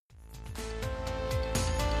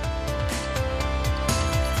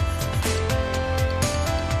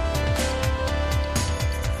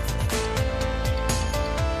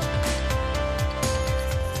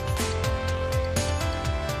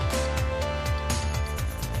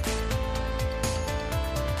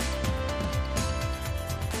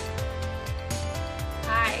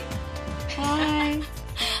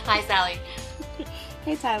Hi, Sally.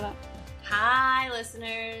 Hey, Tyler. Hi,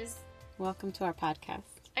 listeners. Welcome to our podcast.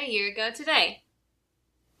 A year ago today.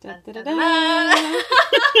 Da, da, da, da.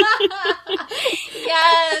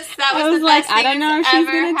 Yes, that was the like, best thing I don't know if she's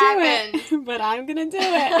going to happened. do it, but I'm going to do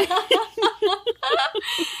it.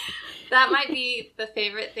 That might be the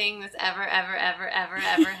favorite thing that's ever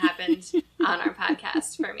happened on our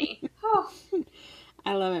podcast for me. Oh.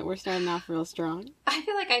 I love it. We're starting off real strong. I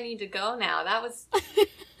feel like I need to go now. That was...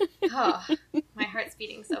 Oh, my heart's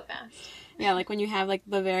beating so fast. Yeah, like when you have like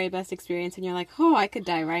the very best experience and you're like, oh, I could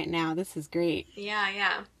die right now. This is great.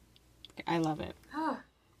 Yeah. I love it. Oh.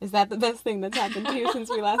 Is that the best thing that's happened to you since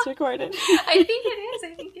we last recorded? I think it is.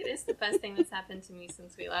 I think it is the best thing that's happened to me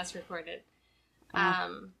since we last recorded. Yeah,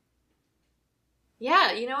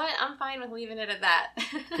 you know what? I'm fine with leaving it at that.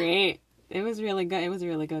 Great. It was really good. It was a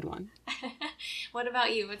really good one. What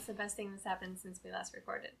about you? What's the best thing that's happened since we last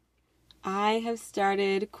recorded? I have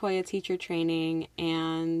started Koya teacher training,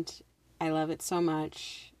 and I love it so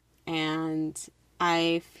much. And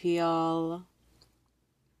I feel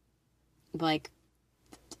like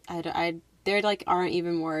there like aren't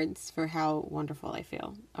even words for how wonderful I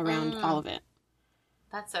feel around all of it.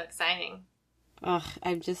 That's so exciting. Ugh,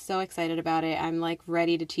 I'm just so excited about it. I'm like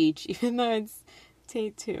ready to teach, even though it's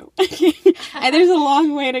day 2. And there's a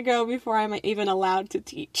long way to go before I'm even allowed to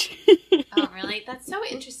teach. Oh, really? That's so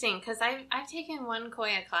interesting because I've taken one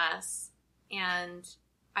Koya class and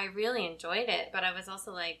I really enjoyed it, but I was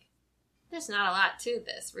also like, there's not a lot to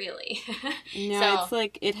this, really. No, it's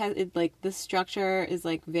like like the structure is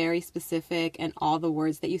like very specific, and all the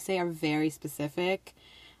words that you say are very specific.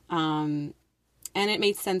 And it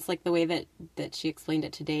made sense, like the way that she explained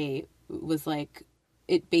it today was like,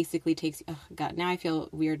 it basically takes, oh God, now I feel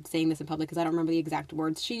weird saying this in public because I don't remember the exact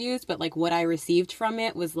words she used, but like what I received from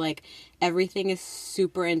it was like everything is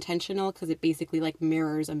super intentional because it basically like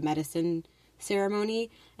mirrors a medicine ceremony.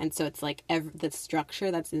 And so it's like the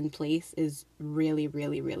structure that's in place is really,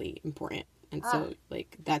 really, really important. And so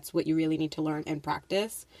like that's what you really need to learn and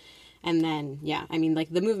practice. And then, yeah, I mean, like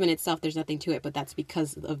the movement itself, there's nothing to it, but that's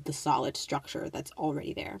because of the solid structure that's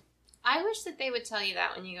already there. I wish that they would tell you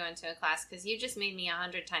that when you go into a class, because you just made me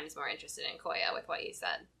 100 times more interested in Koya with what you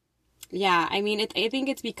said. Yeah, I mean, I think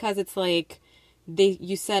it's because it's like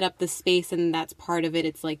you set up the space and that's part of it.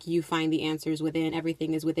 It's like you find the answers within,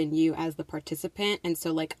 everything is within you as the participant. And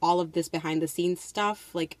so like all of this behind the scenes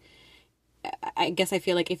stuff, like I guess I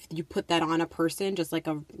feel like if you put that on a person, just like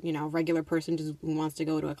a, regular person just who wants to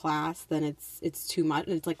go to a class, then it's too much.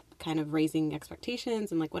 It's like kind of raising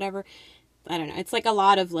expectations and like whatever. I don't know. It's like a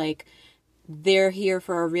lot of like, they're here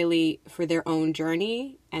for their own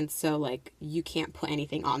journey. And so like, you can't put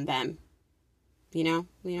anything on them. You know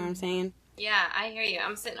what I'm saying? Yeah, I hear you.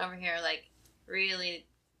 I'm sitting over here like really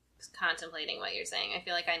contemplating what you're saying. I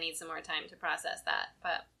feel like I need some more time to process that,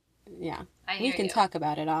 but yeah, we can talk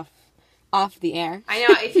about it off the air. I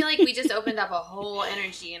know. I feel like we just opened up a whole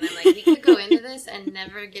energy, and I'm like, we could go into this and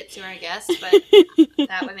never get to our guest, but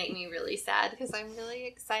that would make me really sad because I'm really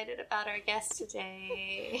excited about our guest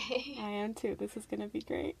today. I am too. This is going to be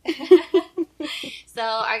great. So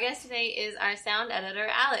our guest today is our sound editor,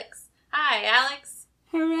 Alex. Hi, Alex.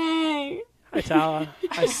 Hooray! Hi, Tala.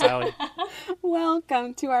 Hi, Sally.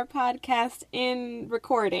 Welcome to our podcast in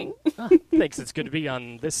recording. Thanks. It's good to be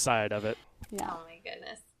on this side of it. Yeah. Oh, my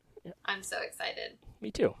goodness. I'm so excited.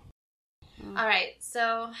 Me too. All right,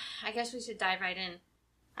 so I guess we should dive right in.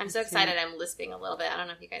 I'm so excited I'm lisping a little bit. I don't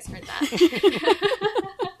know if you guys heard that.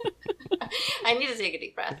 I need to take a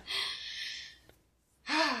deep breath.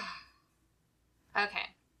 Okay.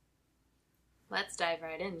 Let's dive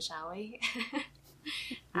right in, shall we?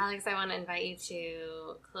 Alex, I want to invite you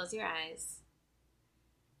to close your eyes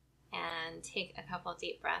and take a couple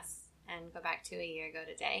deep breaths and go back to a year ago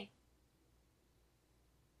today.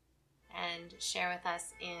 And share with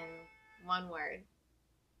us in one word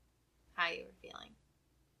how you were feeling.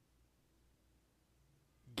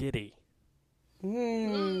 Giddy.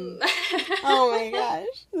 Oh my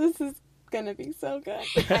gosh. This is going to be so good.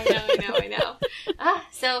 I know.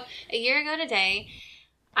 So a year ago today,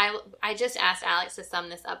 I just asked Alex to sum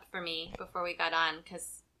this up for me before we got on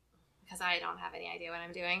because I don't have any idea what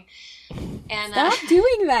I'm doing. And Stop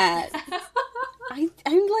doing that. I'm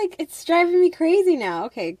like, it's driving me crazy now.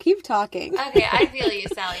 Okay, keep talking. Okay, I feel you,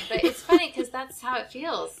 Sally. But it's funny because that's how it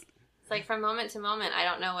feels. It's like from moment to moment, I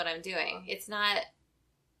don't know what I'm doing. It's not,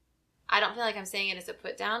 I don't feel like I'm saying it as a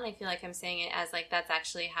put down. I feel like I'm saying it as like, that's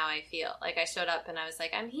actually how I feel. Like I showed up and I was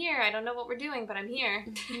like, I'm here. I don't know what we're doing, but I'm here.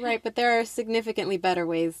 Right, but there are significantly better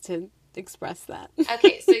ways to express that.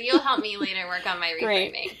 Okay, so you'll help me later work on my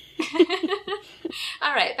Great. reframing.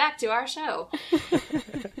 All right, back to our show.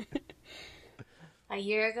 A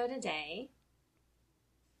year ago today,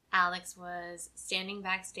 Alex was standing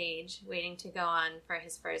backstage waiting to go on for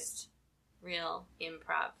his first real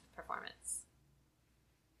improv performance.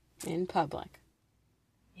 In public.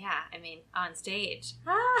 Yeah, I mean, on stage.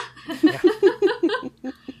 Ah!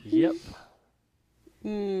 Yep.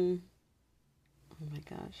 Oh my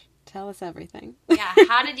gosh. Tell us everything. Yeah,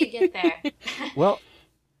 how did you get there? Well,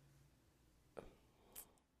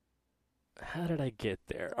 how did I get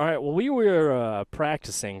there? All right, well, we were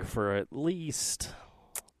practicing for at least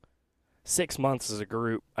 6 months as a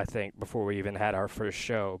group, I think, before we even had our first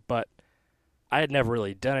show. But I had never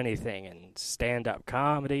really done anything in stand-up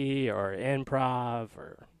comedy or improv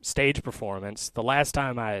or stage performance. The last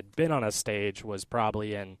time I had been on a stage was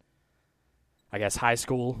probably in, I guess, high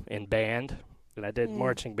school in band. And I did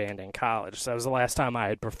marching band in college. So that was the last time I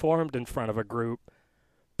had performed in front of a group.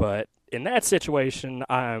 But in that situation,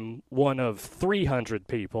 I'm one of 300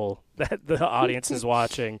 people that the audience is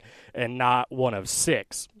watching and not one of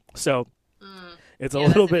 6. So it's a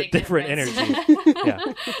little bit different energy.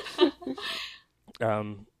 Yeah.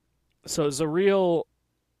 So it's a real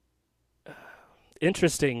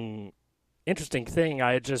interesting thing.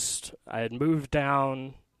 I had moved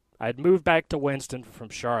back to Winston from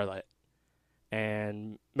Charlotte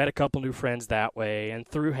and met a couple new friends that way, and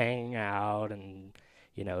through hanging out and,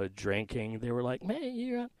 you know, drinking, they were like, man,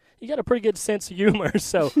 you got a pretty good sense of humor.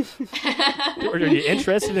 So are you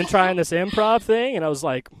interested in trying this improv thing? And I was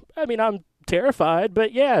like, I mean, I'm terrified,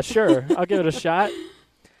 but yeah, sure. I'll give it a shot.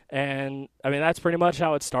 And I mean, that's pretty much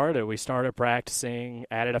how it started. We started practicing,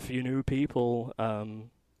 added a few new people.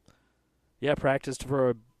 Practiced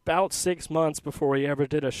for about 6 months before we ever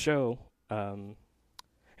did a show.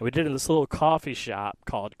 And we did it in this little coffee shop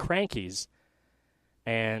called Cranky's.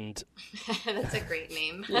 And that's a great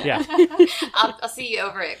name. Yeah. I'll see you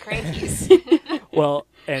over at Cranky's. Well,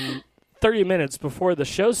 and 30 minutes before the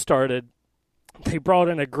show started, they brought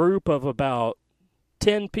in a group of about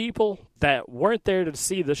 10 people that weren't there to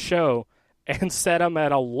see the show and set them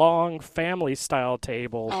at a long family-style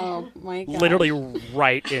table. Oh, my God. Literally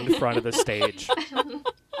right in front of the stage.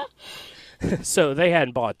 So they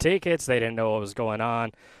hadn't bought tickets. They didn't know what was going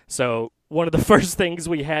on. So one of the first things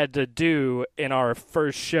we had to do in our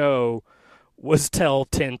first show was tell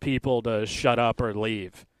 10 people to shut up or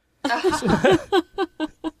leave. Oh,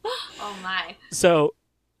 my. So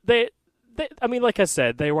they, I mean, like I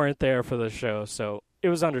said, they weren't there for the show, so it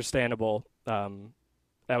was understandable. That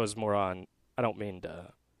was more on, I don't mean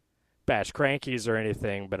to bash Crankies or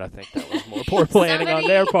anything, but I think that was more poor planning on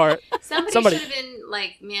their part. Somebody should have been,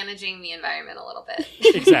 like, managing the environment a little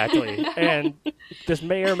bit. Exactly. And this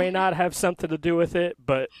may or may not have something to do with it,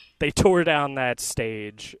 but they tore down that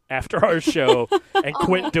stage after our show and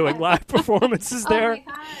quit doing live performances there. Oh,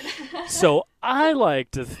 my God. So I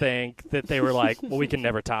like to think that they were like, well, we can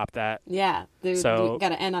never top that. Yeah. So we got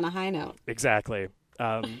to end on a high note. Exactly.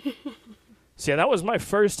 So yeah, that was my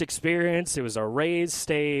first experience. It was a raised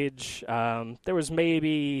stage. There was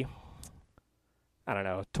maybe, I don't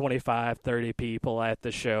know, 25, 30 people at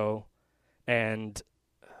the show. And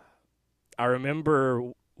I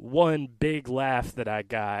remember one big laugh that I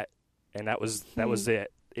got, and that was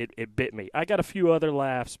it. It bit me. I got a few other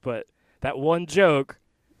laughs, but that one joke,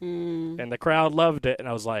 and the crowd loved it, and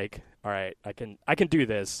I was like, all right, I can do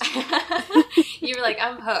this. You were like,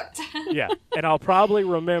 I'm hooked. Yeah, and I'll probably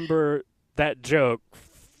remember that joke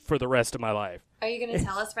for the rest of my life. Are you going to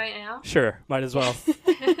tell us right now? Sure, might as well.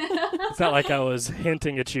 It's not like I was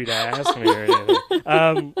hinting at you to ask me or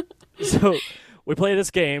anything. So we play this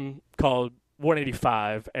game called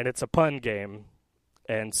 185, and it's a pun game.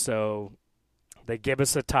 And so they give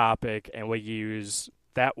us a topic, and we use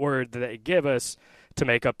that word that they give us to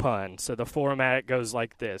make a pun. So the format goes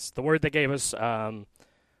like this. The word they gave us,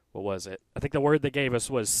 what was it? I think the word they gave us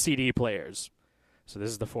was CD players. So this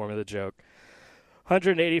is the form of the joke.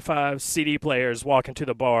 185 CD players walk into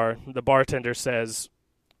the bar. The bartender says,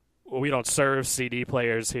 well, we don't serve CD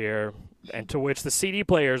players here. And to which the CD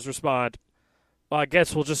players respond, well, I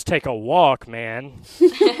guess we'll just take a walk, man.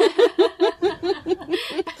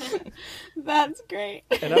 That's great.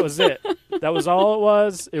 And that was it. That was all it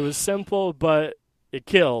was. It was simple, but it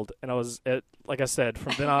killed. And like I said,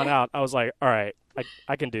 from then on out, I was like, all right,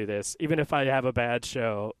 I can do this. Even if I have a bad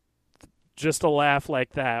show, just a laugh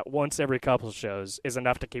like that once every couple shows is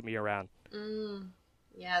enough to keep me around.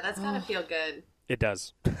 Yeah, that's gotta feel good. It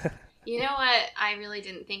does. You know what I really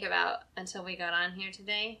didn't think about until we got on here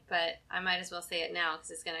today, but I might as well say it now because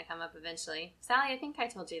it's going to come up eventually. Sally, I think I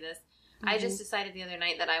told you this. I just decided the other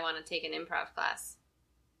night that I want to take an improv class.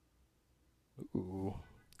 Ooh.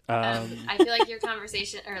 I feel like your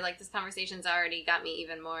conversation, or like this conversation's already got me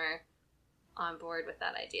even more on board with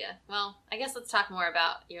that idea. Well, I guess let's talk more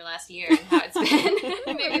about your last year and how it's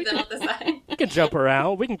been. Maybe then I'll decide. We can jump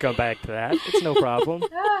around. We can come back to that. It's no problem.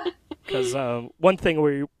 Because one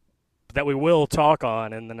thing that we will talk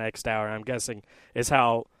on in the next hour, I'm guessing, is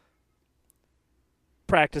how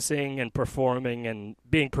practicing and performing and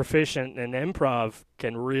being proficient in improv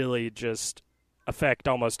can really just affect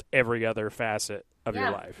almost every other facet of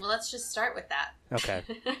your life. Well, let's just start with that. Okay.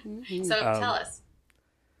 So tell us.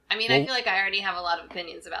 I mean, I feel like I already have a lot of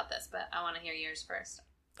opinions about this, but I want to hear yours first.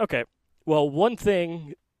 Okay. Well, one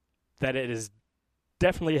thing that it has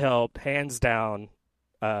definitely helped, hands down,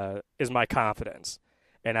 is my confidence.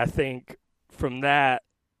 And I think from that,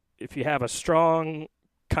 if you have a strong,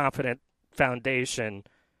 confident foundation,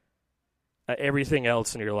 everything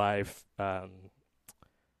else in your life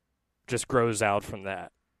just grows out from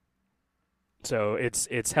that. So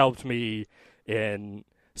it's helped me in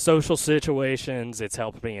social situations. It's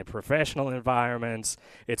helped me in professional environments.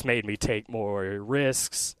 It's made me take more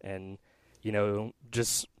risks and,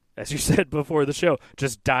 just as you said before the show,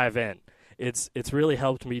 just dive in. It's really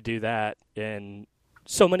helped me do that in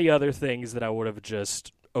so many other things that I would have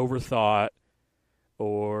just overthought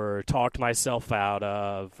or talked myself out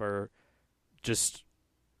of or just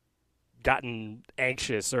gotten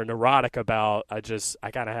anxious or neurotic about. I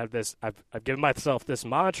kind of have this, I've given myself this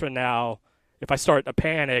mantra now. If I start to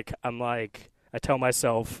panic, I tell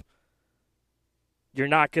myself, you're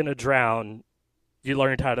not going to drown. You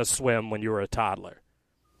learned how to swim when you were a toddler.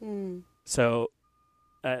 So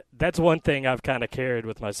that's one thing I've kind of carried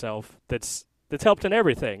with myself that's helped in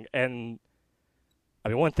everything. And I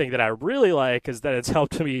mean, one thing that I really like is that it's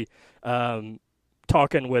helped me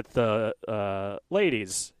talking with the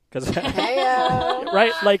ladies.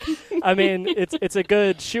 Right? Like, I mean, it's a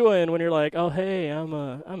good shoe-in when you're like, oh, hey, I'm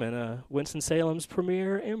in Winston-Salem's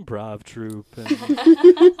premier improv troupe. And,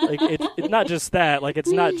 like, it's not just that. Like,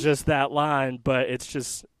 it's not just that line, but it's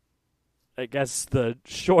just, I guess, the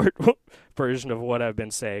short version of what I've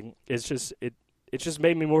been saying. It's just, it just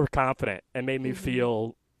made me more confident and made me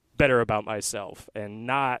feel better about myself and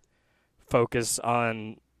not focus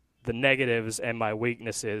on the negatives and my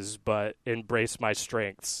weaknesses, but embrace my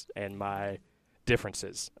strengths and my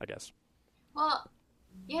differences, I guess. Well,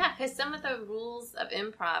 yeah, because some of the rules of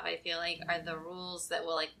improv, I feel like, are the rules that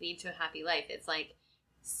will, like, lead to a happy life. It's like,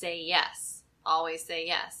 say yes, always say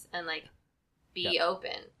yes, and, like, be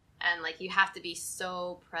open. And, like, you have to be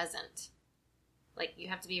so present. Like, you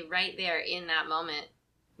have to be right there in that moment,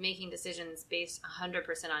 making decisions based 100%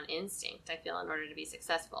 on instinct, I feel, in order to be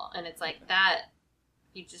successful. And it's like that.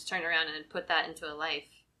 You just turn around and put that into a life.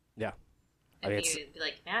 Yeah. I think it would be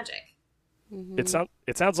like magic.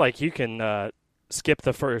 It sounds like you can skip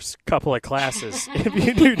the first couple of classes if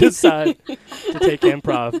you do decide to take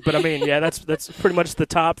improv. But I mean, yeah, that's pretty much the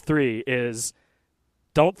top three is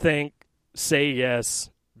don't think, say yes,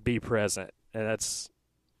 be present. And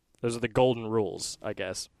those are the golden rules, I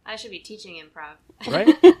guess. I should be teaching improv.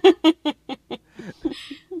 Right?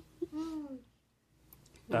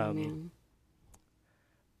 Man.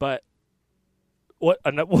 But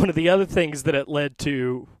one of the other things that it led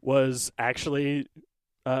to was actually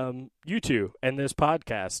you two and this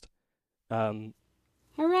podcast.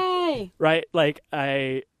 Hooray! Right? Like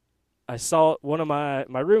I saw one of my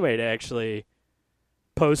roommate actually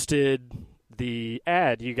posted the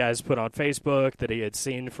ad you guys put on Facebook that he had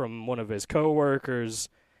seen from one of his coworkers.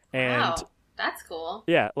 And wow, that's cool.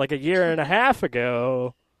 Yeah, like a year and a half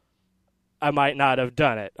ago, I might not have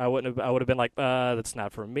done it. I would have been like, that's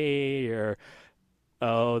not for me, or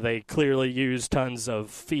oh, they clearly use tons of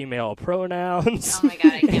female pronouns. Oh my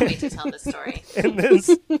god, I can't wait to tell this story. in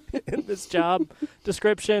this job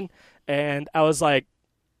description, and I was like,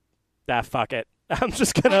 fuck it. I'm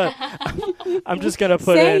just gonna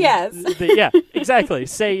put say in yes. Yeah, exactly.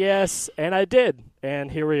 Say yes, and I did, and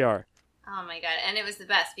here we are. Oh my god, and it was the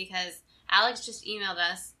best because Alex just emailed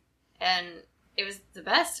us, and it was the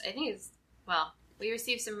best. I think it was. Well, we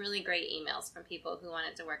received some really great emails from people who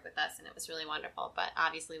wanted to work with us, and it was really wonderful. But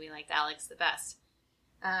obviously, we liked Alex the best.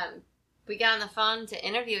 We got on the phone to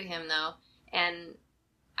interview him, though, and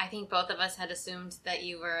I think both of us had assumed that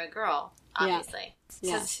you were a girl, obviously.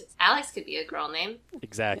 Yeah. Alex could be a girl name.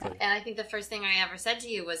 Exactly. And I think the first thing I ever said to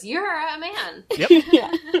you was, "You're a man." Yep.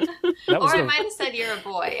 Yeah. Or I might have said, "You're a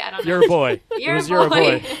boy." I don't know. You're a boy. You're You're a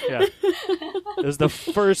boy. Yeah. It It was the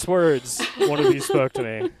first words one of you spoke to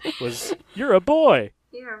me was, "You're a boy."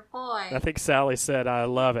 You're a boy. I think Sally said, "I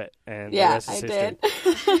love it," and the Yeah, rest is I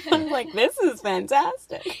history. did. I'm like, this is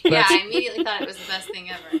fantastic. Yeah, I immediately thought it was the best thing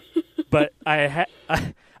ever. But I'd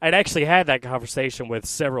actually had that conversation with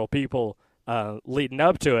several people leading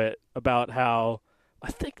up to it about how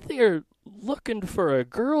I think they're looking for a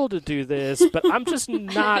girl to do this, but I'm just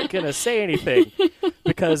not going to say anything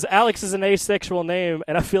because Alex is an asexual name,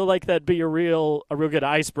 and I feel like that'd be a real good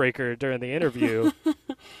icebreaker during the interview.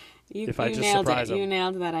 If I just nailed surprise it. them. You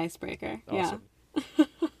nailed that icebreaker. Awesome. Yeah.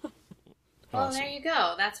 Well, Awesome. there you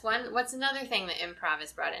go. That's one. What's another thing that improv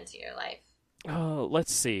has brought into your life?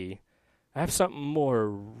 Let's see. I have something more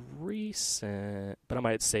recent, but I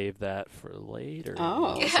might save that for later.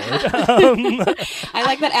 Oh. episode. I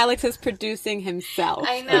like that Alex is producing himself.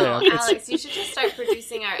 I know, Yeah, Alex. You should just start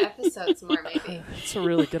producing our episodes more, maybe. It's a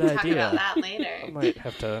really good Talk idea. about that later. I might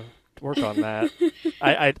have to work on that.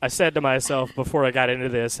 I said to myself before I got into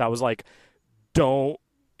this, I was like, don't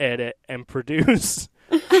edit and produce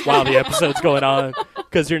while the episode's going on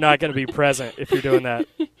because you're not going to be present if you're doing that.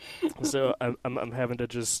 So I'm having to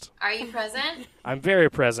just... Are you present? I'm very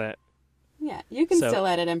present. Yeah, you can So- still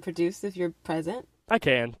edit and produce if you're present. I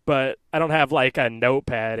can, but I don't have like a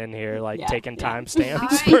notepad in here like Yeah, taking yeah. timestamps All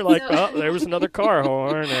right, for like, so- oh, there was another car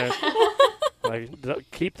horn. And,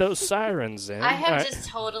 like, keep those sirens in. I have All right. just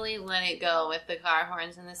totally let it go with the car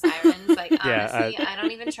horns and the sirens. Like, Yeah, honestly, I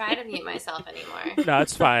don't even try to mute myself anymore. No,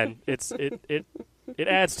 it's fine. It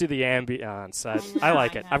adds to the ambiance. I know,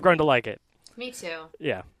 like I it. know. I've grown to like it. Me too.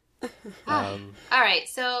 Yeah. All right,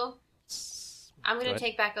 so I'm Go going ahead. to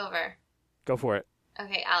take back over. Go for it.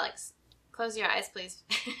 Okay, Alex, close your eyes, please.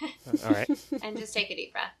 All right. And just take a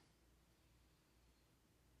deep breath.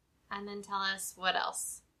 And then tell us what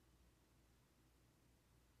else.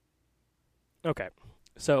 Okay.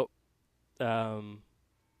 So,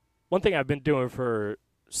 one thing I've been doing for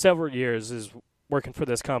several years is working for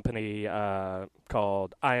this company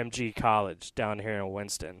called IMG College down here in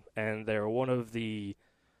Winston. And they're one of the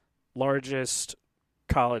largest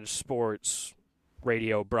college sports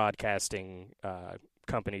radio broadcasting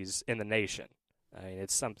companies in the nation. I mean,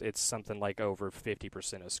 it's something like over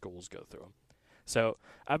 50% of schools go through them. So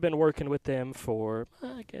I've been working with them for,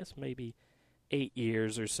 I guess, maybe 8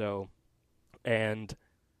 years or so. And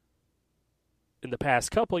in the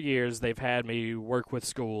past couple of years, they've had me work with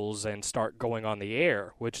schools and start going on the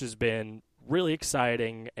air, which has been really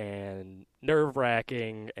exciting and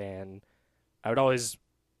nerve-wracking. And I would always,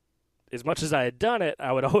 as much as I had done it,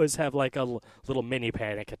 I would always have like a little mini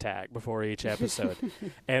panic attack before each episode.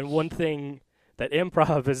 And one thing that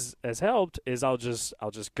improv has helped is I'll just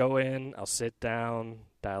go in, I'll sit down,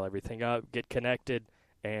 dial everything up, get connected,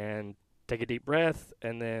 and take a deep breath,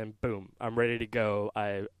 and then boom, I'm ready to go.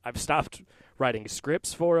 I've stopped writing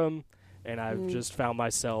scripts for them, and I've just found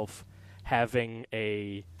myself having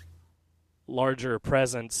a larger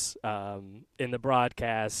presence in the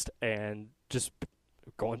broadcast, and just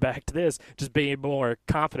going back to this, just being more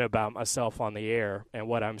confident about myself on the air and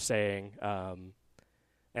what I'm saying.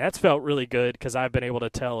 And that's felt really good because I've been able to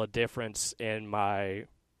tell a difference in my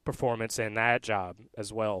performance in that job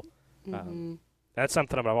as well. That's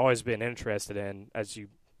something I've always been interested in, as you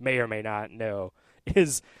may or may not know,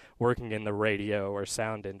 is working in the radio or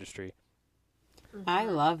sound industry. I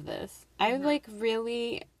love this. I'm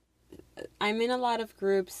in a lot of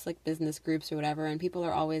groups, like business groups or whatever, and people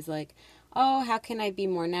are always like, oh, how can I be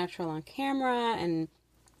more natural on camera and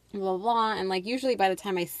blah, blah. And like usually by the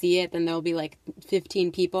time I see it, then there'll be like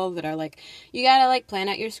 15 people that are like, you gotta like plan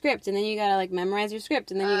out your script, and then you gotta like memorize your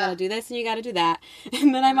script, and then you gotta do this and you gotta do that.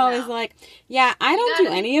 And then I'm always like, yeah, I don't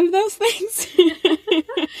do any of those things.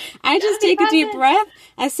 I just take a deep breath,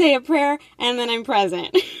 I say a prayer, and then I'm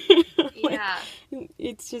present. Yeah.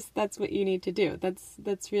 It's just, that's what you need to do.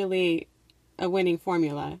 That's really a winning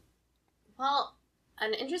formula. Well,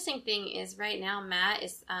 an interesting thing is right now Matt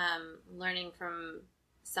is learning from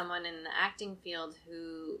someone in the acting field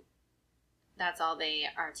who that's all they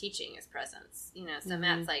are teaching is presence. You know, so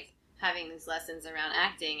Matt's like having these lessons around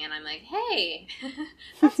acting, and I'm like, hey,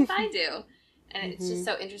 that's what I do. And it's just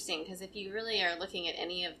so interesting because if you really are looking at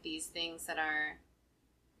any of these things that are,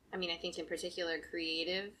 I mean, I think in particular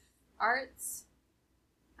creative arts,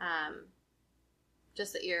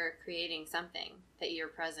 just that you're creating something, that you're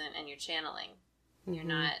present and you're channeling. You're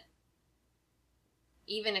not,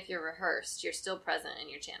 even if you're rehearsed, you're still present and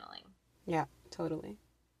you're channeling. Yeah, totally.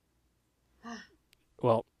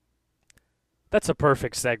 Well, that's a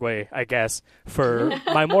perfect segue, I guess, for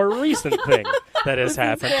my more recent thing that has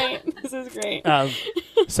happened. This is great.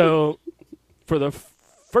 So, for the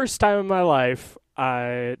first time in my life,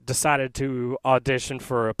 I decided to audition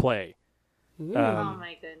for a play. Oh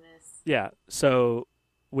my goodness. Yeah, so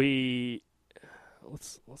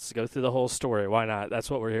let's go through the whole story. Why not? That's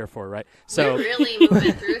what we're here for, right? So we're really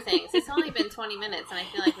moving through things. It's only been 20 minutes, and I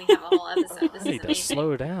feel like we have a whole episode. This I is need to amazing.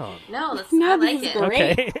 slow down. No, No, I like this is it.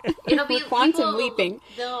 great. Okay. It'll be We're quantum people, leaping.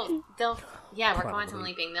 They'll yeah, we're Quantum quantum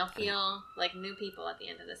leaping. They'll feel like new people at the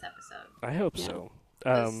end of this episode. I hope Yeah. so.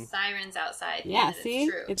 Those sirens outside. Yeah, and see?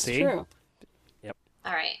 it's true. It's See? true.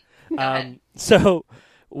 All right. Go ahead. So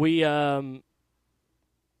we had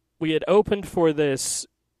opened for this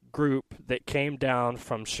group that came down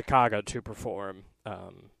from Chicago to perform.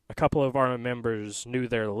 A couple of our members knew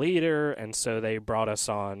their leader, and so they brought us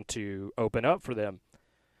on to open up for them.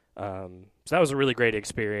 So that was a really great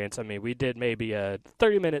experience. I mean, we did maybe a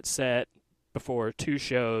 30-minute set before 2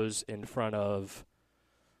 shows in front of,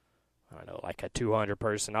 I don't know, like a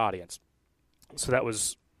 200-person audience. So that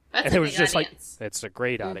was, That's and a it was big just audience. like, it's a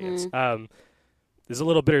great audience. It's a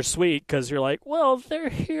little bittersweet because you're like, well, they're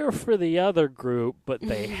here for the other group, but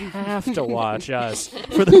they have to watch us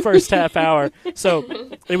for the first half hour. So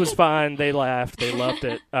it was fun. They laughed. They loved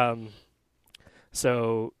it.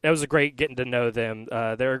 So it was a great getting to know them.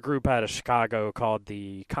 They're a group out of Chicago called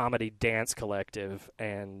the Comedy Dance Collective,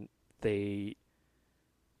 and they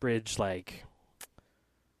bridge, like,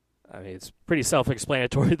 I mean, it's pretty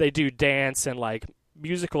self-explanatory. They do dance and, like,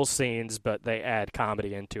 musical scenes, but they add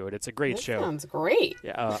comedy into it. It's a great show. Sounds great.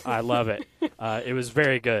 Yeah, I love it. It was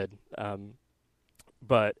very good.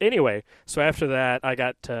 But anyway, so after that, I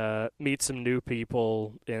got to meet some new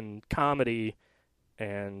people in comedy,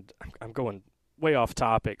 and I'm going way off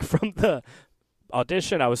topic from the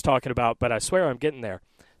audition I was talking about, but I swear I'm getting there.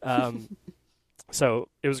 So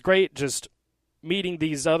it was great just meeting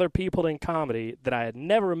these other people in comedy that I had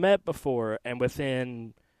never met before, and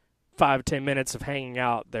within 5-10 minutes of hanging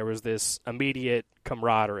out, there was this immediate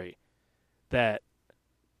camaraderie that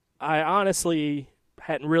I honestly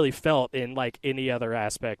hadn't really felt in, like, any other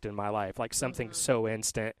aspect in my life, like something so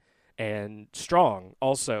instant and strong.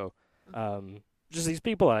 Also, just these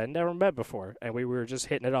people I had never met before, and we were just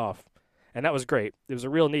hitting it off, and that was great. It was a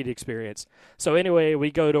real neat experience. So anyway,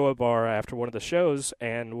 we go to a bar after one of the shows,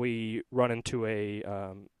 and we run into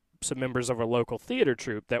some members of a local theater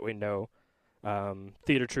troupe that we know.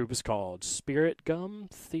 Theater troupe is called Spirit Gum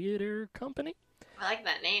Theater Company. I like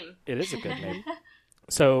that name. It is a good name.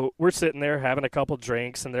 So we're sitting there having a couple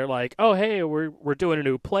drinks, and they're like, "Oh, hey, we're doing a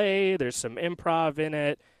new play. There's some improv in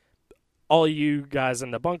it. All you guys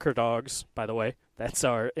in the Bunker Dogs, by the way, that's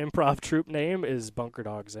our improv troupe name, is Bunker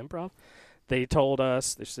Dogs Improv. They told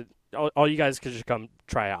us, they said, all you guys could just come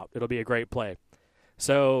try out. It'll be a great play."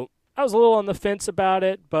 So I was a little on the fence about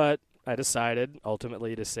it, but I decided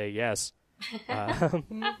ultimately to say yes.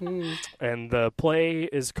 And the play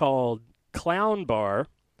is called Clown Bar,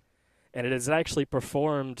 and it is actually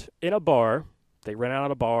performed in a bar. They rent out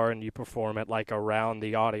a bar, and you perform it, like, around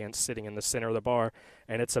the audience sitting in the center of the bar,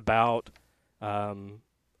 and it's about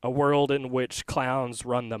a world in which clowns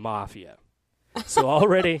run the mafia. So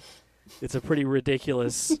already it's a pretty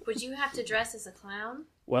ridiculous... Would you have to dress as a clown?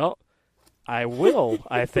 Well, I will,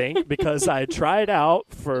 I think, because I tried out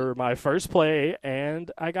for my first play, and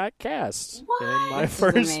I got cast What? in my This is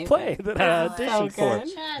first amazing. play that I auditioned So for. good.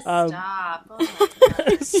 Just Um, stop. Oh my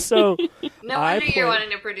God. So No I wonder you're played- wanting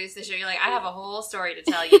to produce the show. You're like, I have a whole story to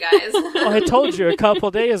tell you guys. well, I told you a couple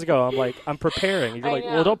days ago, I'm like, I'm preparing. You're I like,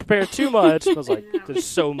 know. well, don't prepare too much. I was like, I know. there's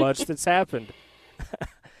so much that's happened.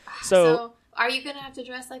 So, are you going to have to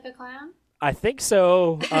dress like a clown? I think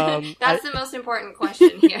so. That's the most important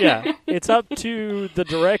question here. Yeah, it's up to the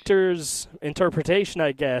director's interpretation,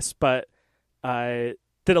 I guess, but I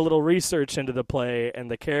did a little research into the play, and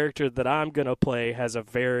the character that I'm going to play has a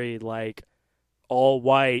very, like,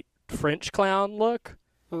 all-white French clown look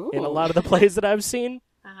in a lot of the plays that I've seen.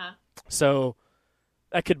 Uh-huh. So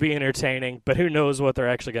that could be entertaining, but who knows what they're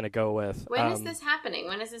actually going to go with. When is this happening?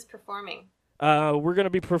 When is this performing? We're going to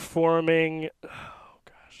be performing,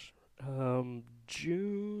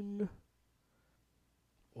 June,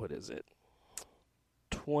 what is it?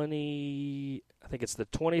 I think it's the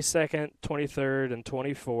 22nd, 23rd, and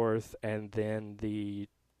 24th, and then the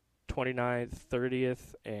 29th,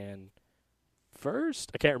 30th, and 1st?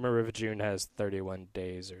 I can't remember if June has 31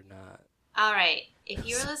 days or not. All right. If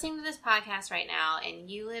you're listening to this podcast right now and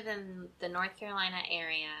you live in the North Carolina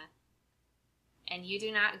area and you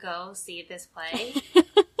do not go see this play,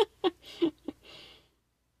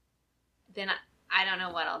 then I don't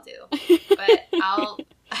know what I'll do. But I'll...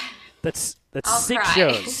 That's I'll 6 cry.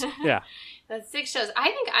 shows. Yeah. That's 6 shows. I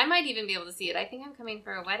think I might even be able to see it. I think I'm coming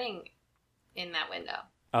for a wedding in that window.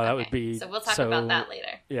 Oh, that Okay. would be So we'll talk about that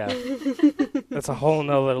later. Yeah. That's a whole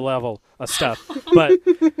nother level of stuff. But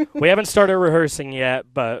we haven't started rehearsing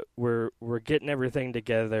yet, but we're getting everything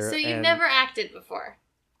together. So you've never acted before?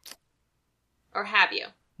 Or have you?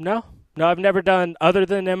 No, I've never done other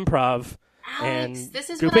than improv. Alex, And this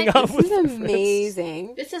is goofing what I off This with is friends.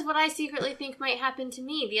 amazing. This is what I secretly think might happen to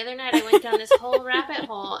me. The other night I went down this whole rabbit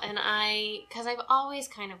hole, and because I've always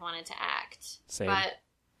kind of wanted to act. Same. But,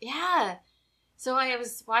 yeah. So I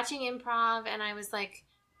was watching improv, and I was, like,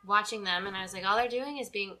 watching them, and I was like, all they're doing is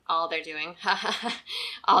being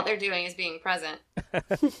present.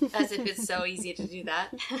 As if it's so easy to do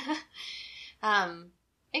that.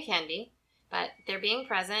 It can be. But they're being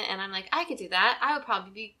present, and I'm like, I could do that. I would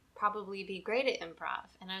probably be great at improv.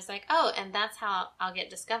 And I was like, oh, and that's how I'll get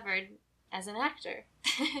discovered as an actor.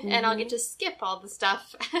 And I'll get to skip all the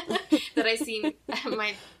stuff that I see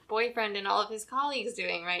my boyfriend and all of his colleagues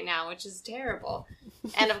doing right now, which is terrible.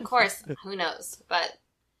 And of course, who knows? But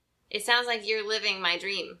it sounds like you're living my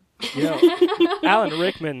dream. Alan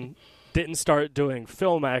Rickman didn't start doing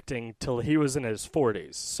film acting till he was in his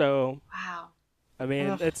 40s. So, wow. I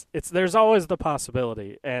mean, it's there's always the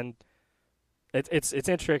possibility, and it's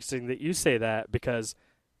interesting that you say that because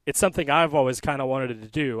it's something I've always kind of wanted to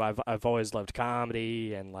do. I've always loved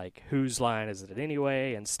comedy and like whose line is it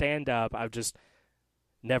anyway and stand up. I've just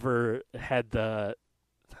never had the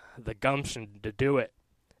gumption to do it,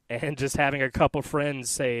 and just having a couple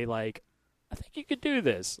friends say like, I think you could do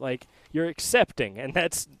this. Like you're accepting, and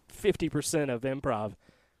that's 50% of improv.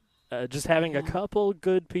 Just having a couple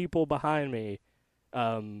good people behind me.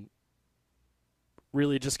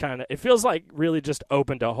 Really just kind of, it feels like really just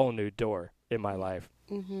opened a whole new door in my life.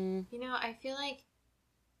 Mm-hmm. You know, I feel like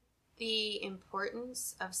the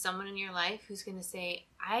importance of someone in your life who's going to say,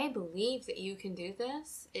 I believe that you can do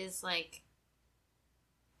this is like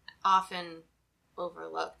often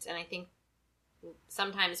overlooked. And I think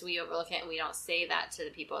sometimes we overlook it and we don't say that to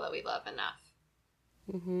the people that we love enough.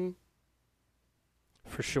 Mm-hmm.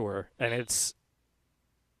 For sure. And it's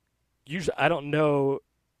usually, I don't know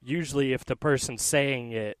usually if the person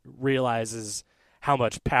saying it realizes how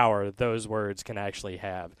much power those words can actually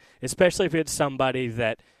have, especially if it's somebody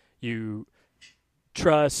that you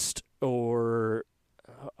trust or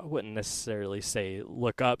I wouldn't necessarily say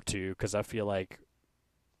look up to because I feel like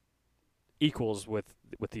equals with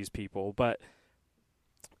these people, but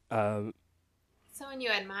someone you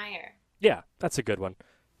admire. Yeah, that's a good one.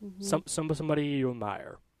 Mm-hmm. Somebody you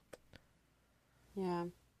admire. Yeah.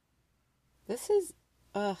 This is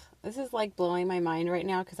like blowing my mind right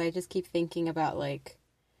now because I just keep thinking about like,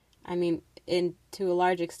 I mean, to a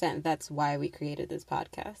large extent, that's why we created this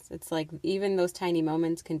podcast. It's like even those tiny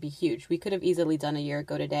moments can be huge. We could have easily done a year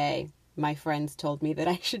ago today. My friends told me that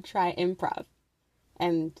I should try improv.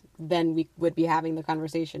 And then we would be having the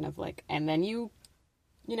conversation of like, and then you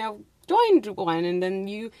joined one and then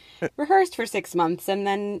you rehearsed for 6 months and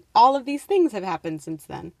then all of these things have happened since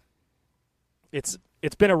then. It's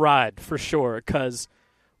been a ride for sure because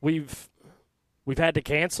we've had to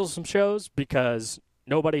cancel some shows because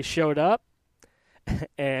nobody showed up,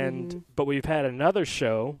 and but we've had another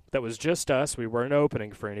show that was just us. We weren't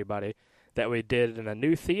opening for anybody that we did in a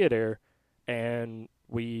new theater, and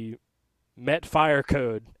we met fire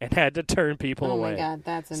code and had to turn people away. Oh my God,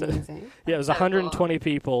 that's amazing! Yeah, it was 120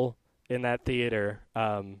 people in that theater,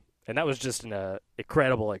 and that was just an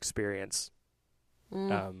incredible experience.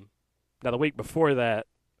 Now, the week before that,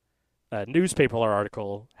 a newspaper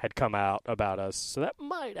article had come out about us, so that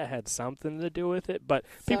might have had something to do with it, but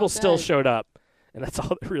people still showed up, and that's all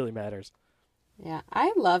that really matters. Yeah,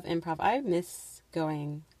 I love improv. I miss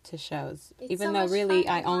going to shows, It's even so though much really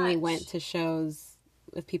fun I to only watch. went to shows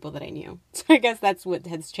with people that I knew. So I guess that's what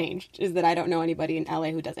has changed, is that I don't know anybody in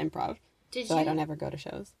LA who does improv, so I don't ever go to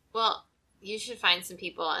shows. Well, you should find some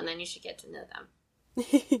people, and then you should get to know them.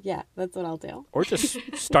 Yeah, that's what I'll do. Or just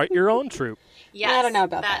start your own troupe. Yes, I don't know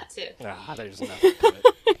about that too. There's nothing to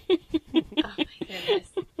it. Oh my goodness.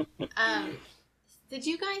 Did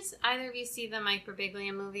you guys, either of you, see the Mike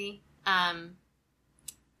Birbiglia movie?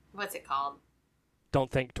 What's it called? Don't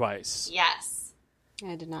Think Twice. Yes.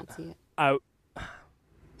 I did not see it.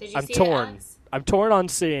 Did you I'm see torn. it, Alex? I'm torn on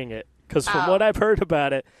seeing it because from what I've heard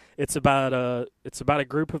about it, it's about a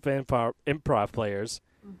group of improv players,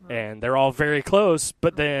 and they're all very close.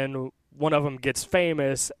 But then one of them gets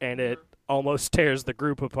famous, and it almost tears the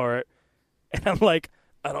group apart. And I'm like,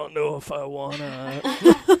 I don't know if I want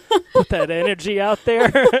to put that energy out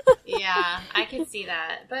there. Yeah, I could see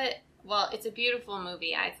that. But, well, it's a beautiful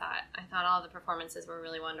movie, I thought. I thought all the performances were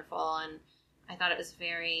really wonderful, and I thought it was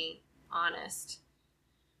very honest.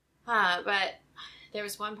 But There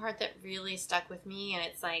was one part that really stuck with me, and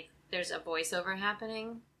it's like there's a voiceover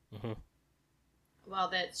happening while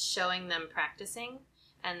that's showing them practicing,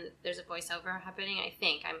 and there's a voiceover happening. I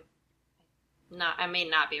think I may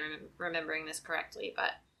not be remembering this correctly,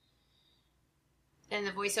 but and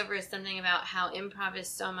the voiceover is something about how improv is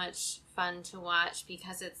so much fun to watch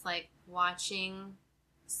because it's like watching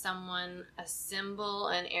someone assemble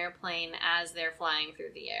an airplane as they're flying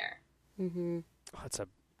through the air. Mm-hmm. Oh, that's a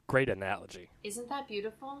great analogy. Isn't that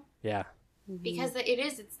beautiful? Yeah. Mm-hmm. Because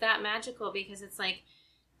it's that magical because it's like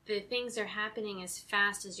the things are happening as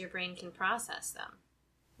fast as your brain can process them.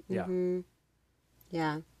 Yeah. Mm-hmm.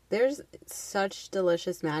 Yeah. There's such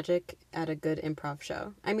delicious magic at a good improv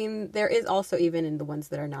show. I mean, there is also even in the ones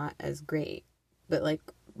that are not as great, but like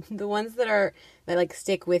the ones that like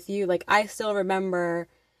stick with you. Like I still remember,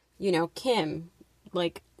 Kim,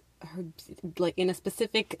 like her, like in a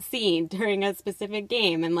specific scene during a specific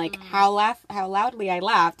game, and like how loudly I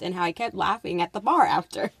laughed and how I kept laughing at the bar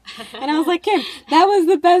after. And I was like, Kim, that was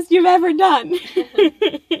the best you've ever done.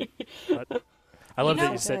 I love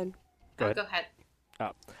that you said. Go ahead.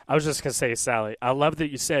 Oh, I was just gonna say, Sally, I love that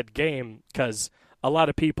you said game because a lot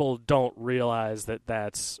of people don't realize that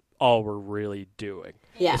that's all we're really doing.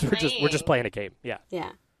 Yeah, we're just playing a game. Yeah.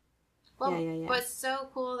 Yeah. Well, yeah. What's so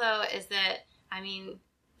cool though is that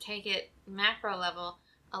take it macro level.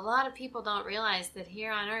 A lot of people don't realize that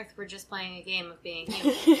here on Earth we're just playing a game of being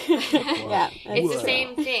human. Yeah, it's the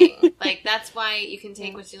same thing. Like that's why you can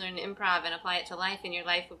take what you learn in improv and apply it to life, and your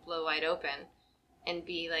life would blow wide open and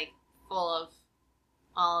be like full of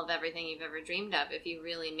all of everything you've ever dreamed of if you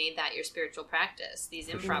really made that your spiritual practice, these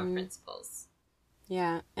improv principles.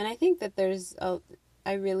 Yeah. And I think that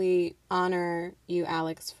I really honor you,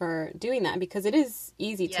 Alex, for doing that because it is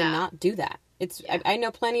easy to not do that. I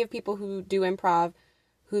know plenty of people who do improv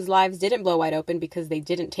whose lives didn't blow wide open because they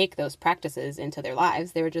didn't take those practices into their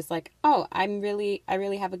lives. They were just like, oh, I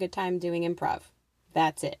really have a good time doing improv.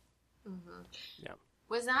 That's it. Mm-hmm. Yeah.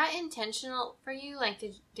 Was that intentional for you? Like,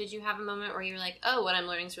 did you have a moment where you were like, oh, what I'm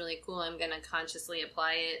learning is really cool, I'm going to consciously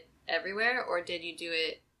apply it everywhere? Or did you do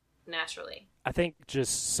it naturally? I think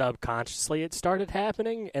just subconsciously it started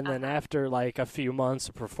happening. And then after like a few months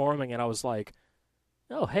of performing it, I was like,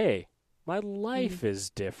 oh, hey, my life is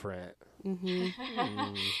different.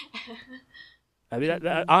 Mm-hmm. I mean,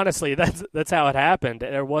 honestly, that's how it happened.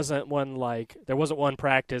 There wasn't one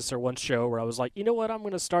practice or one show where I was like, you know what, I'm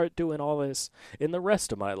going to start doing all this in the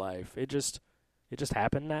rest of my life. It just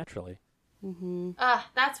happened naturally. Mm-hmm.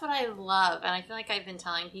 That's what I love, and I feel like I've been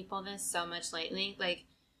telling people this so much lately. Like,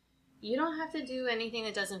 you don't have to do anything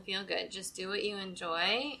that doesn't feel good. Just do what you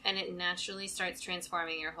enjoy, and it naturally starts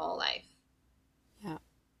transforming your whole life. Yeah.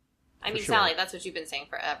 I mean, sure. Sally, that's what you've been saying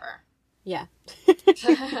forever. Yeah.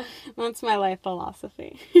 That's my life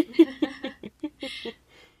philosophy.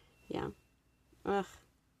 Yeah. Ugh.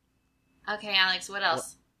 Okay, Alex, what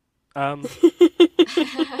else? Oh,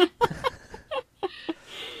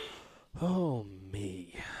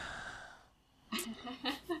 me.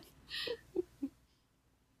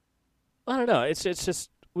 I don't know. It's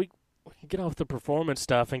just we get off the performance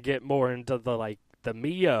stuff and get more into the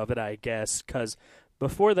me of it, I guess, because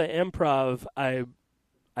before the improv,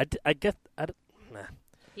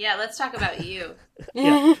 Yeah, let's talk about you.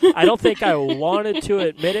 Yeah, I don't think I wanted to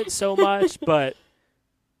admit it so much, but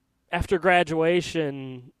after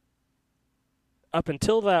graduation, up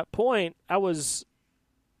until that point, I was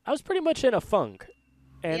pretty much in a funk,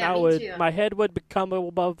 and my head would become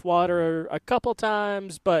above water a couple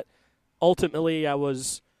times, but ultimately I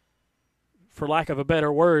was, for lack of a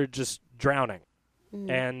better word, just drowning,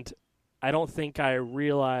 and I don't think I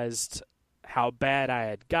realized how bad I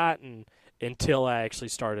had gotten until I actually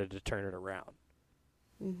started to turn it around.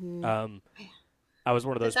 Mm-hmm. I was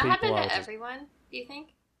one of those people. Does that happen to everyone, do you think?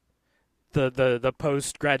 The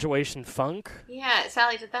post-graduation funk? Yeah.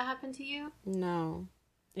 Sally, did that happen to you? No.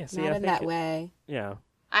 Yeah, see, not in that way. Yeah.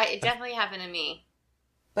 It definitely happened to me.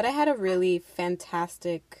 But I had a really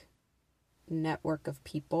fantastic network of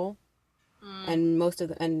people. And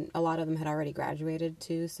a lot of them had already graduated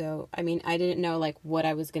too. So, I mean, I didn't know like what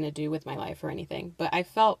I was going to do with my life or anything, but I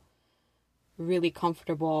felt really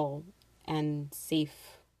comfortable and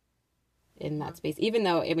safe in that space, even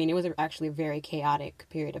though, I mean, it was actually a very chaotic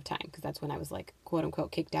period of time because that's when I was like, quote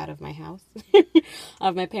unquote, kicked out of my house,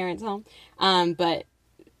 of my parents' home. But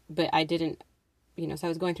I didn't, so I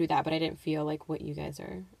was going through that, but I didn't feel like what you guys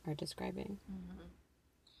are describing. Mm-hmm.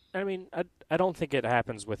 I mean, I don't think it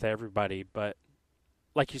happens with everybody, but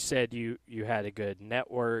like you said, you had a good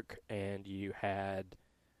network and you had,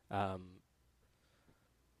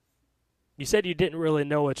 you said you didn't really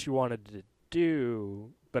know what you wanted to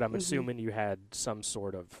do, but I'm assuming you had some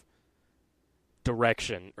sort of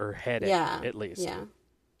direction or heading, at least. Yeah.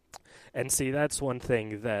 And see, that's one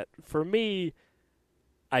thing that, for me,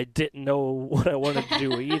 I didn't know what I wanted to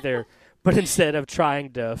do either. But instead of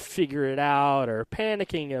trying to figure it out or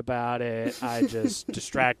panicking about it, I just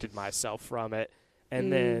distracted myself from it.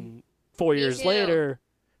 And then 4 years later,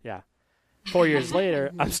 4 years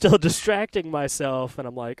later, I'm still distracting myself. And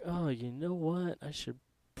I'm like, oh, you know what? I should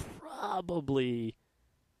probably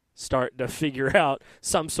start to figure out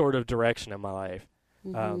some sort of direction in my life.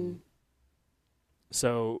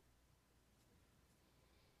 So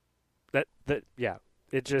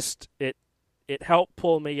it helped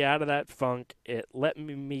pull me out of that funk. It let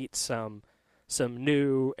me meet some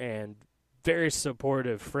new and very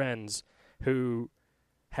supportive friends who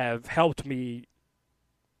have helped me.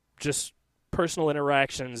 Just personal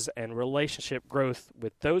interactions and relationship growth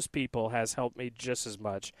with those people has helped me just as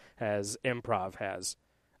much as improv has.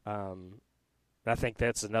 I think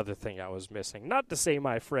that's another thing I was missing. Not to say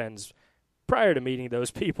my friends prior to meeting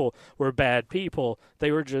those people were bad people.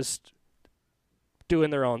 They were just doing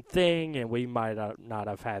their own thing, and we might not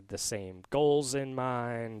have had the same goals in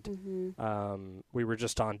mind. We were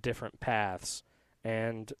just on different paths.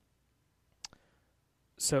 And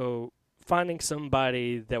so finding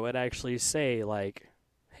somebody that would actually say, like,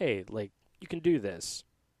 hey, like, you can do this.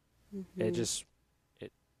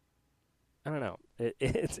 I don't know.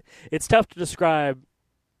 It's tough to describe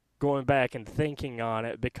going back and thinking on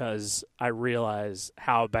it because I realize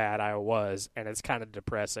how bad I was, and it's kind of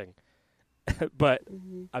depressing. But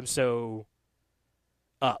I'm so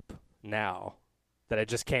up now that I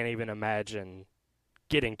just can't even imagine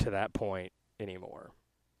getting to that point anymore.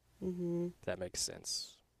 If that makes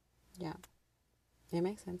sense. Yeah. It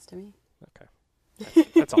makes sense to me. Okay.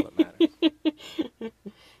 That's all that matters.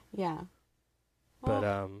 Yeah. But,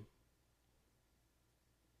 well,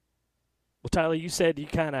 Tyler, you said you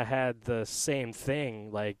kind of had the same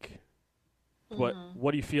thing. Like, what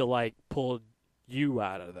do you feel like pulled you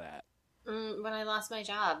out of that? When I lost my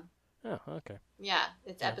job. Oh, okay. Yeah,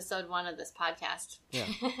 it's episode 1 of this podcast. Yeah.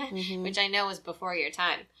 Which I know was before your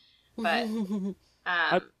time. But,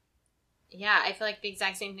 yeah, I feel like the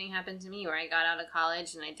exact same thing happened to me where I got out of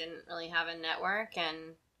college and I didn't really have a network,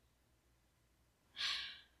 and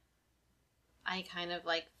I kind of,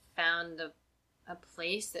 like, found a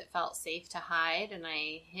place that felt safe to hide, and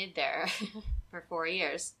I hid there for 4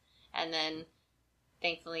 years. And then,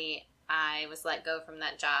 thankfully, I was let go from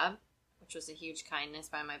that job, which was a huge kindness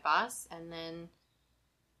by my boss. And then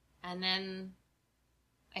I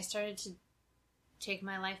started to take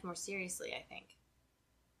my life more seriously, I think.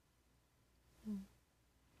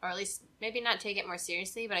 Or at least, maybe not take it more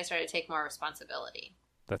seriously, but I started to take more responsibility.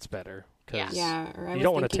 That's better. Yeah, or I you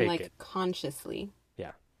don't was want to thinking, take like, it. consciously.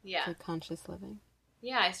 Yeah. Like conscious living.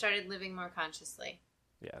 Yeah, I started living more consciously.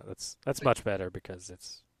 Yeah, that's much better because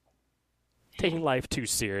it's taking life too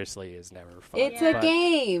seriously is never fun. It's a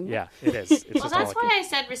game. Yeah, it is. It's Well, just that's all a why game. I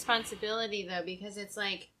said responsibility, though, because it's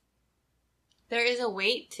like there is a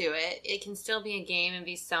weight to it. It can still be a game and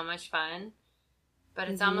be so much fun, but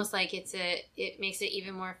it's almost like it makes it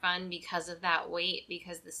even more fun because of that weight,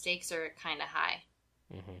 because the stakes are kind of high.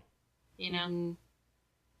 You know,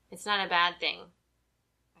 it's not a bad thing.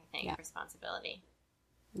 I think responsibility.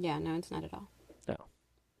 Yeah, no, it's not at all. No.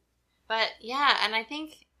 But yeah, and I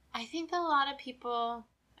think that a lot of people,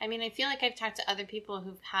 I mean, I feel like I've talked to other people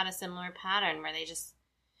who've had a similar pattern where they just,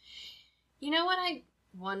 you know what I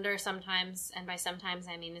wonder sometimes, and by sometimes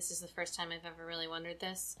I mean this is the first time I've ever really wondered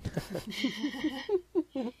this.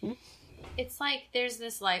 It's like there's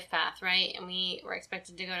this life path, right? And we were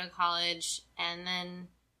expected to go to college, and then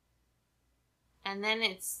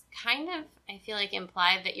it's kind of, I feel like,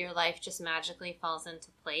 implied that your life just magically falls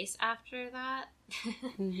into place after that.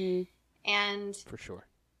 And For sure.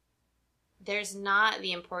 there's not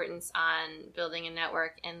the importance on building a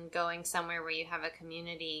network and going somewhere where you have a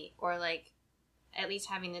community, or like at least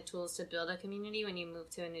having the tools to build a community when you move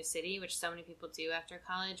to a new city, which so many people do after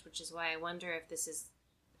college, which is why I wonder if this is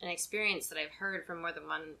an experience that I've heard from more than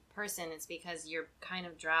one person. It's because you're kind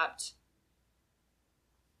of dropped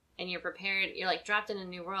and you're prepared. You're like dropped in a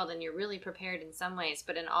new world and you're really prepared in some ways,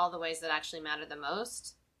 but in all the ways that actually matter the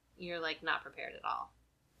most, you're like not prepared at all.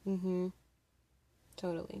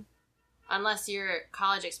 Totally. Unless your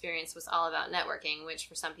college experience was all about networking, which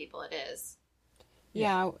for some people it is.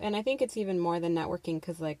 Yeah, and I think it's even more than networking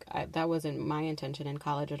because, like, that wasn't my intention in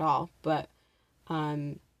college at all. But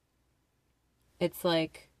it's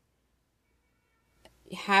like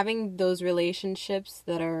having those relationships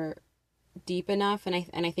that are deep enough, and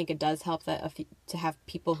I think it does help that to have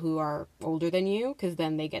people who are older than you, because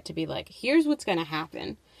then they get to be like, here's what's going to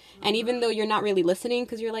happen. And even though you're not really listening,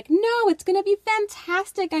 because you're like, no, it's going to be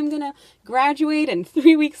fantastic. I'm going to graduate, and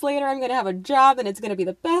 3 weeks later, I'm going to have a job, and it's going to be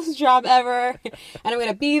the best job ever. And I'm going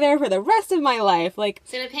to be there for the rest of my life. Like,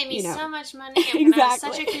 it's going to pay me so much money. I'm exactly. going to have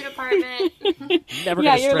such a cute apartment. Never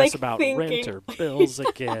going to stress about rent or bills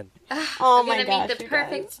again. I'm going to meet the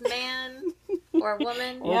perfect man or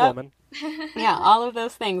woman. Or woman. Yeah, all of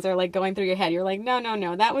those things are like going through your head. You're like, no,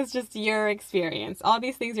 that was just your experience. All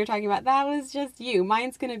these things you're talking about, that was just you.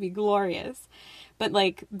 Mine's going to be glorious. But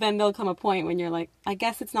like, then there'll come a point when you're like, I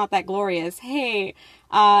guess it's not that glorious. Hey,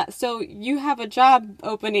 so you have a job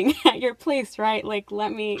opening at your place, right? Like,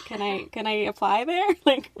 can I apply there?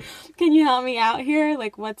 Like, can you help me out here?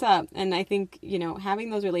 Like, what's up? And I think, having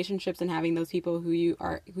those relationships and having those people who you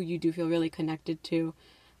do feel really connected to,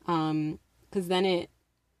 because then it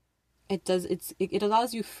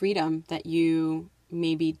allows you freedom that you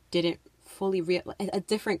maybe didn't fully a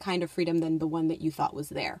different kind of freedom than the one that you thought was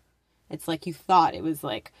there. It's like you thought it was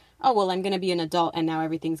like, oh, well, I'm going to be an adult and now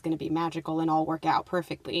everything's going to be magical and all work out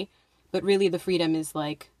perfectly. But really the freedom is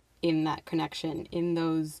like in that connection, in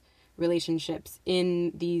those relationships,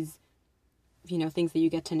 in these, things that you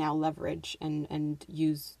get to now leverage and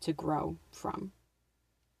use to grow from.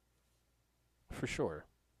 For sure.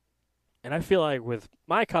 And I feel like with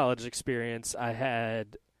my college experience, I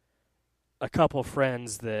had a couple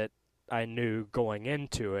friends that I knew going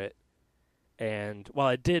into it. And while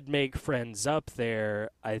I did make friends up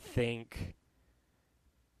there, I think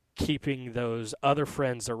keeping those other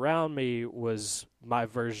friends around me was my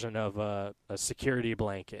version of a security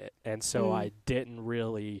blanket. And so I didn't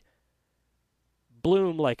really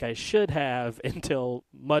bloom like I should have until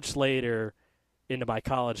much later into my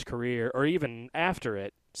college career, or even after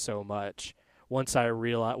it so much. Once I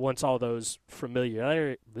realized, once all those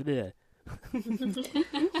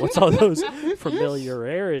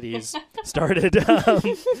familiarities started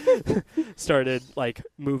like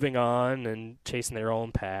moving on and chasing their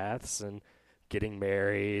own paths and getting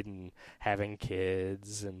married and having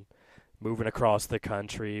kids and moving across the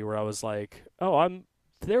country, where I was like, oh,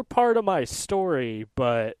 they're part of my story,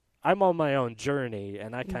 but I'm on my own journey,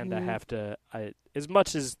 and I kind of have to, as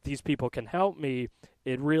much as these people can help me,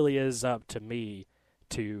 it really is up to me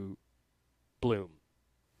to bloom.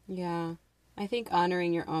 Yeah. I think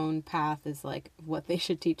honoring your own path is like what they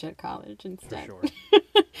should teach at college instead. For sure.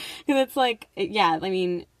 Because it's like, yeah, I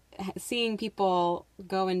mean, seeing people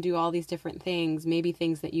go and do all these different things, maybe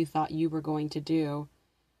things that you thought you were going to do,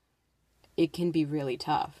 it can be really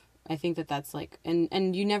tough. I think that's like,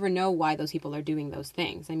 and you never know why those people are doing those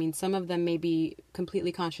things. I mean, some of them may be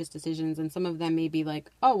completely conscious decisions, and some of them may be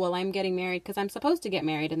like, oh, well, I'm getting married because I'm supposed to get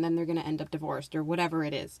married, and then they're going to end up divorced or whatever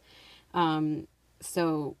it is.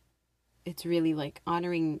 So it's really like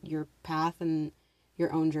honoring your path and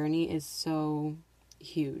your own journey is so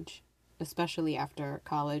huge, especially after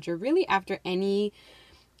college, or really after any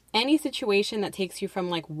situation that takes you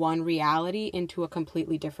from like one reality into a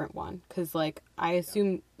completely different one. Because like I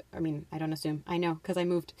don't assume, I know, because I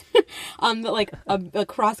moved. But like a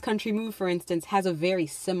cross-country move, for instance, has a very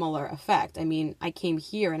similar effect. I mean, I came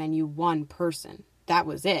here and I knew one person. That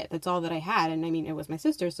was it. That's all that I had. And I mean, it was my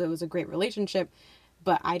sister, so it was a great relationship.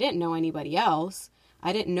 But I didn't know anybody else.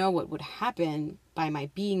 I didn't know what would happen by my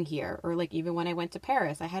being here. Or like even when I went to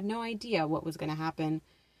Paris, I had no idea what was going to happen.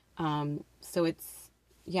 So it's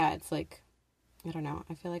like, I don't know.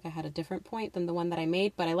 I feel like I had a different point than the one that I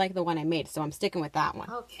made, but I like the one I made, so I'm sticking with that one.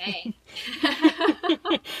 Okay.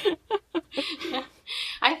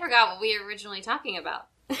 I forgot what we were originally talking about.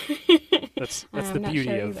 That's the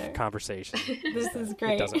beauty of conversation. This is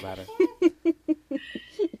great. It doesn't matter.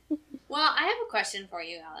 Well, I have a question for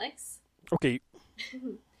you, Alex. Okay.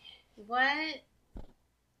 What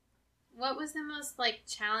was the most like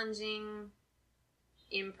challenging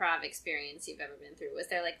improv experience you've ever been through? Was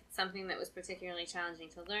there like something that was particularly challenging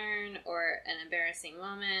to learn, or an embarrassing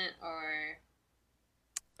moment, or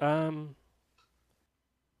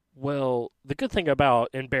well, the good thing about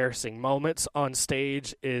embarrassing moments on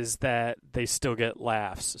stage is that they still get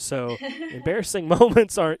laughs. So embarrassing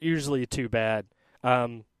moments aren't usually too bad.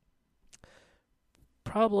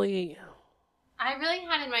 Probably I really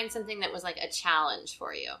had in mind something that was like a challenge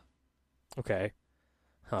for you. Okay.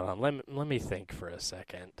 Hold on, let me think for a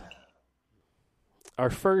second. Our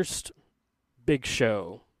first big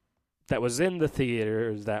show that was in the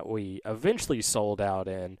theater that we eventually sold out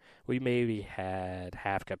in, we maybe had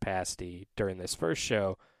half capacity during this first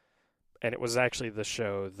show, and it was actually the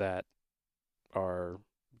show that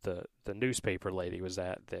the newspaper lady was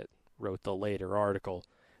at that wrote the later article.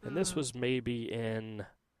 And this was maybe in,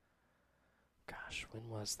 gosh, when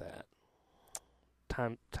was that?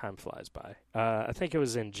 Time flies by. I think it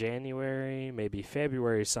was in January, maybe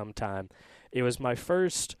February sometime. It was my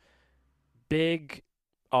first big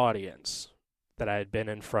audience that I had been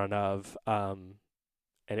in front of, and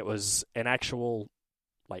it was an actual,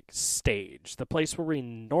 like, stage. The place where we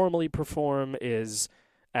normally perform is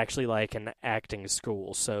actually like an acting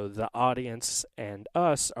school, so the audience and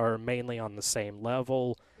us are mainly on the same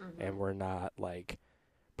level, and we're not, like,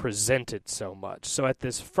 presented so much. So at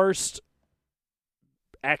this first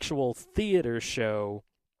actual theater show,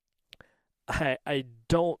 I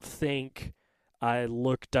don't think I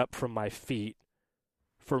looked up from my feet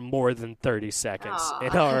for more than 30 seconds in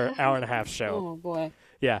our hour and a half show. Oh boy.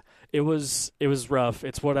 Yeah, it was rough.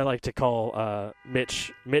 It's what I like to call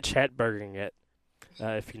Mitch Hedberging it.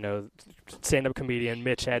 If you know, stand-up comedian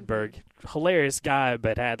Mitch Hedberg, hilarious guy,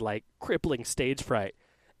 but had, like, crippling stage fright.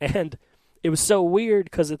 And it was so weird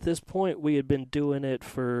because at this point we had been doing it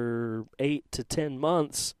for 8 to 10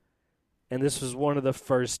 months, and this was one of the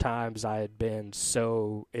first times I had been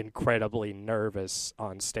so incredibly nervous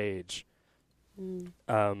on stage.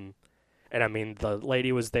 And I mean, the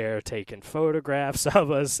lady was there taking photographs of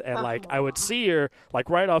us, and, like, I would see her, like,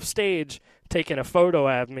 right off stage taking a photo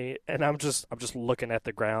of me, and I'm just looking at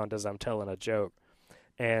the ground as I'm telling a joke.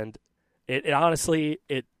 And it honestly,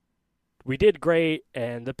 we did great,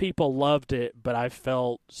 and the people loved it, but I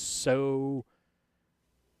felt so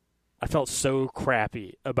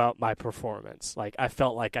crappy about my performance. Like, I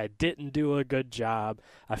felt like I didn't do a good job.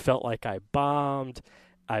 I felt like I bombed.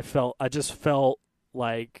 I just felt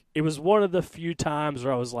like it was one of the few times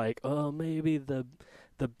where I was like, oh, maybe the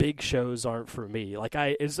big shows aren't for me. Like,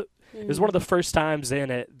 it was one of the first times in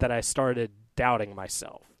it that I started doubting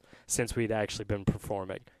myself since we'd actually been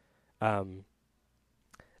performing. And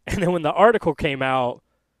then when the article came out,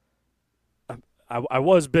 I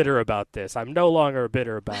was bitter about this. I'm no longer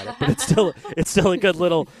bitter about it, but it's still a good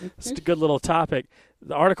little topic.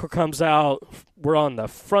 The article comes out. We're on the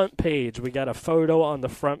front page. We got a photo on the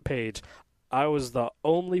front page. I was the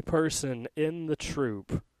only person in the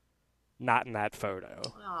troupe not in that photo.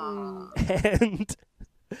 And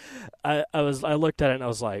I looked at it and I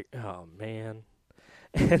was like, oh man.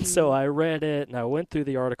 And so I read it and I went through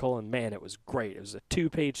the article, and man, it was great. It was a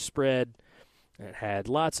 2-page spread. It had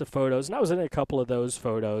lots of photos, and I was in a couple of those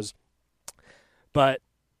photos. But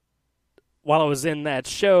while I was in that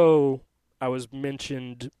show, I was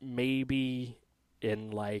mentioned maybe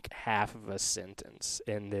in like half of a sentence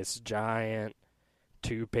in this giant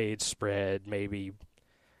 2-page spread, maybe,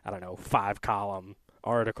 I don't know, 5-column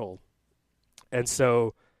article. And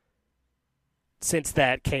so since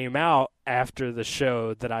that came out after the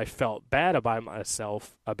show that I felt bad about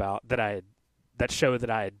myself about, that show that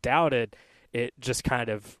I had doubted, it just kind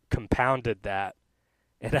of compounded that,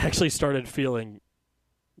 and I actually started feeling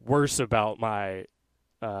worse about my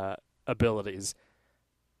abilities.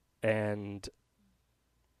 And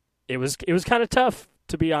it was kind of tough,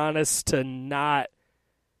 to be honest, to not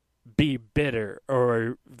be bitter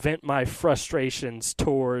or vent my frustrations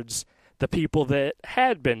towards the people that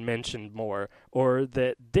had been mentioned more or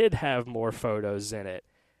that did have more photos in it.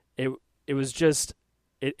 It was just,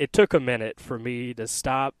 it took a minute for me to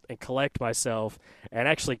stop and collect myself, and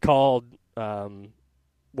actually called one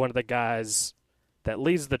of the guys that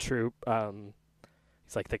leads the troupe.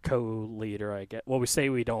 He's like the co-leader, I guess. Well, we say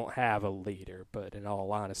we don't have a leader, but in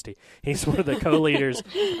all honesty, he's one of the co-leaders.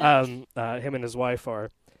 Him and his wife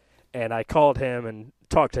are. And I called him and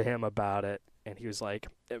talked to him about it, and he was like,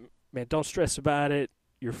 man, don't stress about it.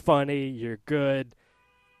 You're funny. You're good.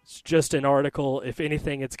 It's just an article. If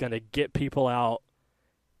anything, it's going to get people out.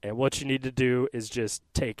 And what you need to do is just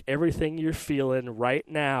take everything you're feeling right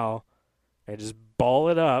now and just ball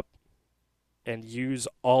it up and use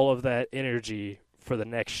all of that energy for the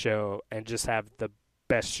next show and just have the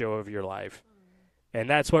best show of your life. And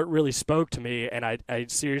that's what really spoke to me. And I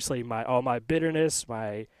seriously, all my bitterness,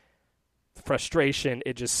 my frustration,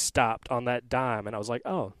 it just stopped on that dime. And I was like,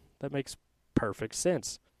 oh, that makes perfect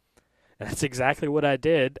sense. And that's exactly what I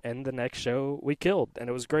did. And the next show we killed, and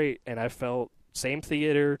it was great. And I felt same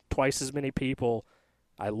theater, twice as many people.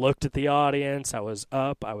 I looked at the audience. I was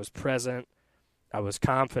up. I was present. I was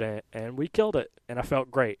confident, and we killed it. And I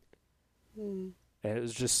felt great. And it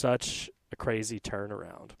was just such a crazy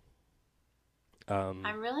turnaround.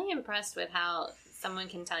 I'm really impressed with how someone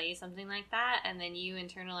can tell you something like that, and then you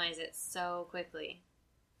internalize it so quickly.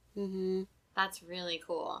 Mm-hmm. That's really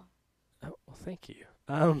cool. Oh, well, thank you.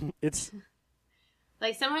 It's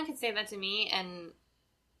like someone could say that to me, and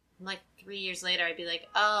like 3 years later, I'd be like,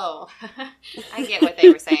 "Oh, I get what they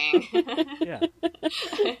were saying." Yeah.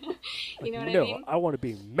 You know what I No, mean? I want to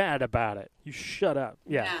be mad about it. You shut up.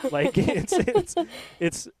 Yeah, Yeah. like it's.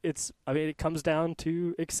 I mean, it comes down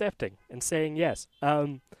to accepting and saying yes.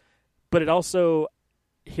 But it also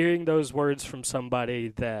hearing those words from somebody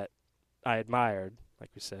that I admired,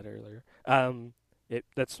 like we said earlier.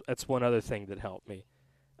 That's one other thing that helped me.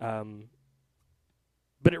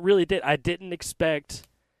 But it really did. I didn't expect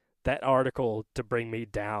that article to bring me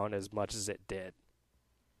down as much as it did.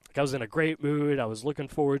 Like, I was in a great mood. I was looking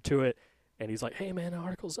forward to it. And he's like, hey, man, the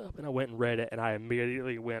article's up. And I went and read it. And I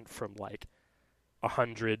immediately went from like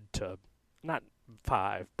 100 to not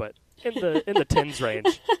 5, but in the tens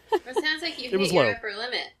range. It sounds like you It hit was your low. upper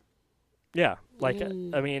limit. Yeah. Like,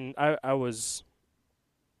 I mean, I was...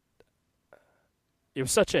 It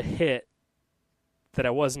was such a hit that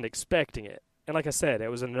I wasn't expecting it. And like I said, it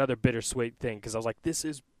was another bittersweet thing because I was like, this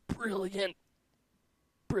is brilliant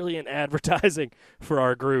advertising for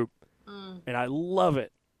our group. And I love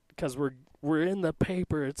it because we're in the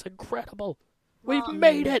paper. It's incredible. We've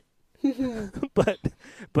made it.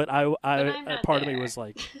 but I I'm not part of there. me was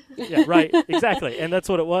like, yeah, right, exactly. And that's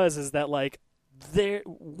what it was, is that like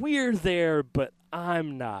we're there, but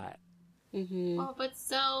I'm not. Well, but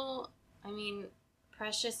so, I mean,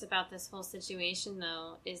 precious about this whole situation,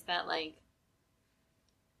 though, is that, like,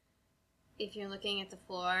 if you're looking at the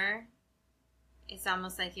floor, it's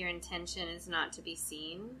almost like your intention is not to be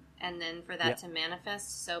seen, and then for that to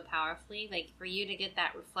manifest so powerfully, like, for you to get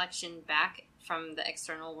that reflection back from the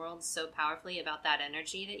external world so powerfully about that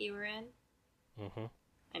energy that you were in,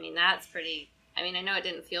 I mean, that's pretty, I mean, I know it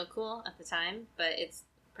didn't feel cool at the time, but it's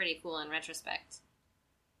pretty cool in retrospect.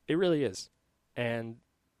 It really is. And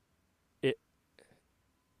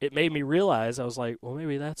it made me realize, I was like, well,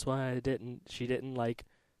 maybe that's why she didn't like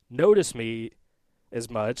notice me as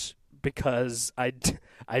much, because I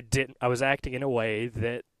was acting in a way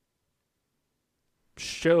that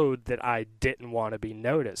showed that I didn't want to be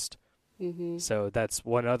noticed. So that's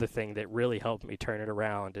one other thing that really helped me turn it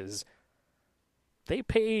around, is they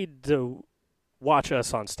paid to watch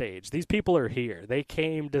us on stage. These people are here. They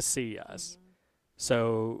came to see us.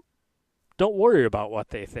 So don't worry about what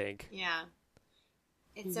they think. Yeah.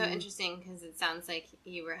 It's so interesting because it sounds like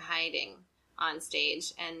you were hiding on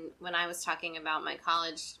stage. And when I was talking about my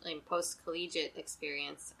college, like, post-collegiate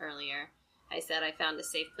experience earlier, I said I found a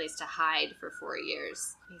safe place to hide for 4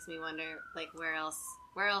 years. Makes me wonder, like, where else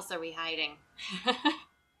are we hiding?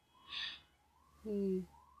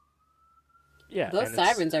 Yeah, those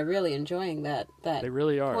sirens are really enjoying that. They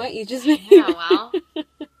really are. Point you just made. Yeah, well.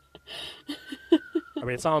 I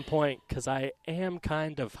mean, it's on point because I am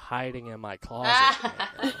kind of hiding in my closet.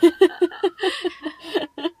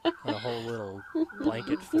 A whole little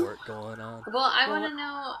blanket fort going on. Well, I want to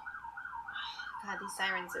know... God, these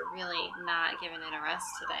sirens are really not giving it a rest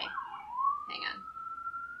today. Hang on.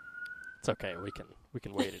 It's okay. We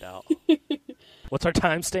can wait it out. What's our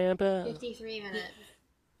timestamp at? 53 minutes.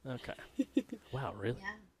 Okay. Wow, really?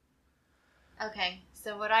 Yeah. Okay,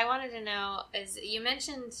 so what I wanted to know is, you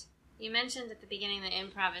mentioned at the beginning that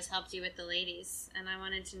improv has helped you with the ladies, and I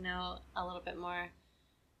wanted to know a little bit more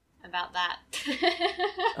about that.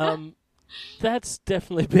 That's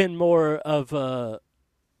definitely been more of a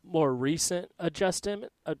more recent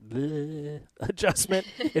adjustment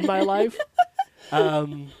in my life.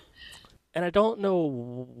 And I don't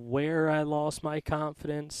know where I lost my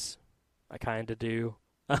confidence. I kind of do.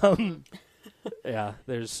 Yeah,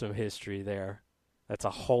 there's some history there. That's a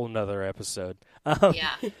whole nother episode.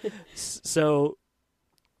 Yeah. So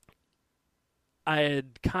it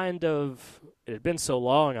had been so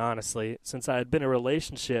long, honestly, since I had been in a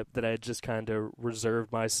relationship, that I had just kind of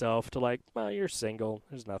reserved myself to, like, well, you're single.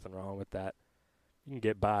 There's nothing wrong with that. You can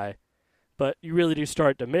get by. But you really do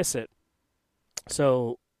start to miss it.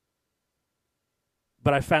 So,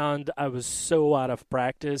 but I found I was so out of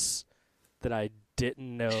practice that I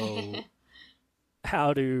didn't know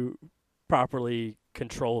how to properly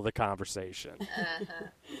control the conversation.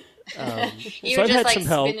 You so were I've just, had like, some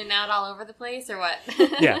help. spinning out all over the place, or what?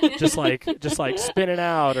 Yeah, just like spinning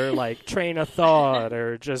out, or like train of thought,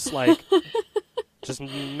 or just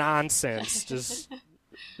nonsense,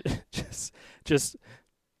 just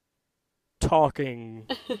talking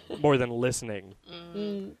more than listening.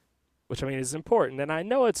 Which, I mean, is important, and I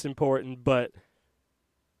know it's important, but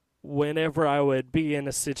whenever I would be in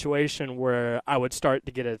a situation where I would start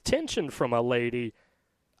to get attention from a lady,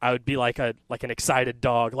 I would be like an excited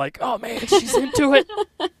dog, like, oh man, she's into it.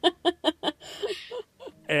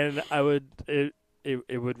 And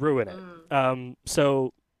it would ruin it.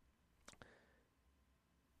 So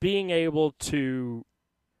being able to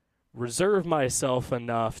reserve myself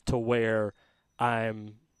enough to where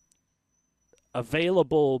I'm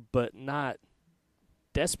available but not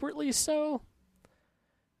desperately so.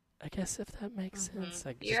 I guess if that makes sense.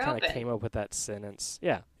 I just kind of came up with that sentence.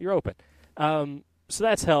 Yeah, you're open. So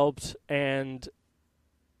that's helped, and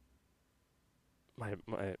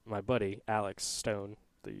my buddy Alex Stone,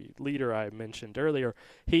 the leader I mentioned earlier,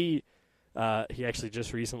 he actually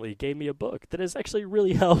just recently gave me a book that has actually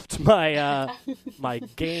really helped my my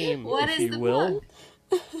game, if you will.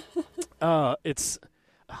 It's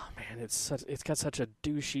got such a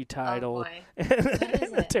douchey title and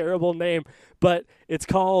a terrible name, but it's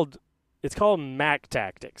called Mac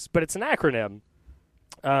Tactics, but it's an acronym.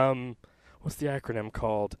 What's the acronym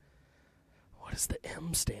called? What does the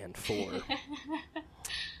M stand for?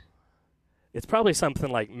 It's probably something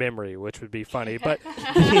like memory, which would be funny, but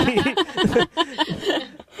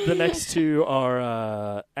the next two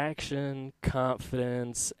are action,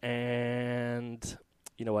 confidence, and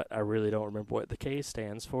you know what? I really don't remember what the K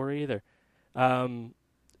stands for either.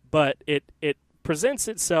 But it presents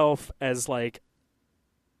itself as like,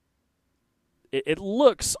 it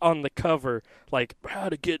looks on the cover like how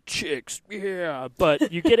to get chicks, yeah.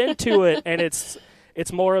 But you get into it, and it's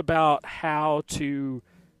more about how to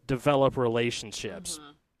develop relationships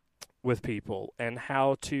with people and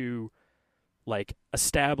how to like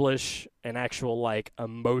establish an actual like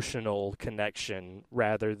emotional connection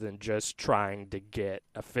rather than just trying to get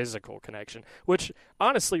a physical connection, which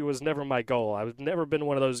honestly was never my goal. I've never been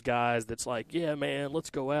one of those guys that's like, yeah, man, let's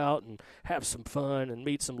go out and have some fun and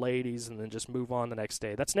meet some ladies and then just move on the next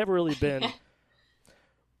day. That's never really been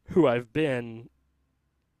who I've been,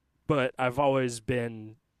 but I've always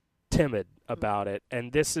been timid about it,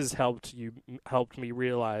 and this has helped me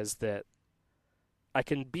realize that I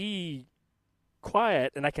can be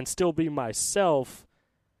quiet and I can still be myself,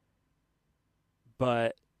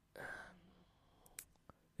 but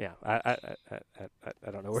yeah, I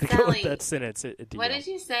don't know where to go with that sentence. What did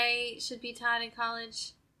you say should be taught in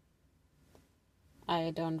college?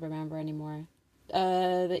 I don't remember anymore.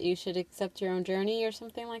 That you should accept your own journey or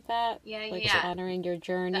something like that. Yeah, like yeah. Honoring your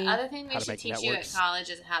journey. The other thing they should teach you at college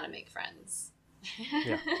is how to make friends.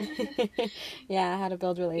 Yeah. Yeah, how to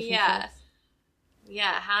build relationships. Yeah.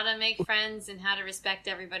 Yeah, how to make friends and how to respect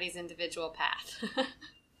everybody's individual path.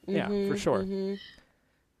 Yeah, for sure.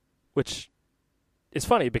 Which is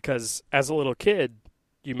funny because as a little kid,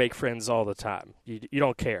 you make friends all the time. You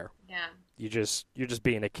don't care. Yeah. You're just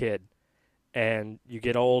being a kid. And you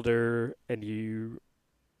get older and you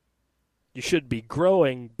should be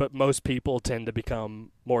growing, but most people tend to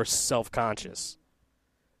become more self-conscious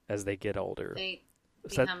as they get older. They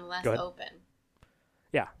become less open.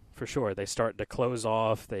 Yeah, for sure. They start to close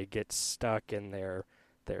off. They get stuck in their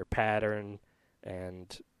pattern,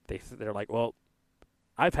 and they're like, well,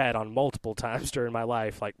 I've had on multiple times during my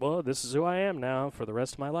life, like, well, this is who I am now for the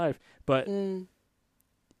rest of my life. But you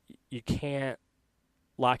can't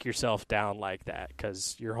lock yourself down like that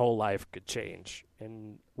because your whole life could change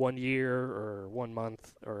in 1 year or 1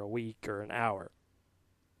 month or a week or an hour.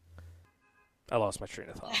 I lost my train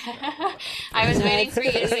of thought. I was waiting for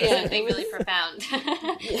you to say something really profound.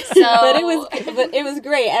 But it was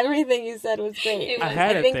great. Everything you said was great. I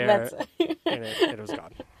had it there, and it was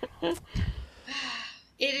gone.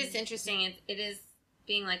 It is interesting. It is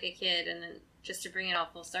being like a kid, and then just to bring it all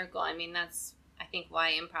full circle. I mean, that's I think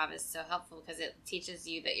why improv is so helpful because it teaches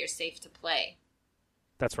you that you're safe to play.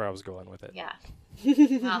 That's where I was going with it. Yeah.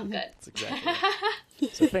 Well, good. That's exactly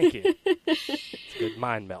right. So thank you. It's a good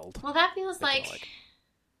mind meld. Well, that feels like...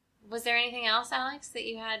 Was there anything else, Alex, that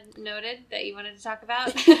you had noted that you wanted to talk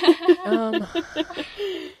about?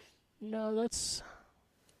 No, that's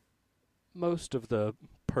most of the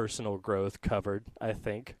personal growth covered, I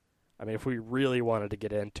think. I mean, if we really wanted to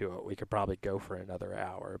get into it, we could probably go for another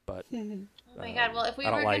hour, but... Oh my God, well, if we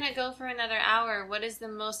were going to go for another hour, what is the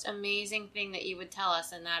most amazing thing that you would tell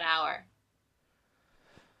us in that hour?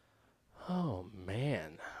 Oh,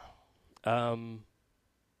 man.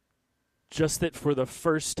 Just that for the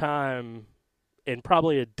first time in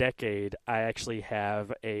probably a decade, I actually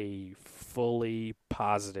have a fully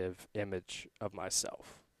positive image of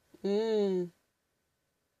myself.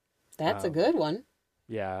 That's a good one.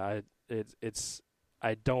 Yeah,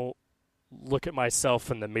 I don't look at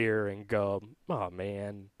myself in the mirror and go, oh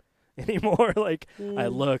man, anymore. Like I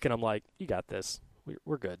look and I'm like, you got this.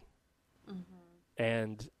 We're good. Mm-hmm.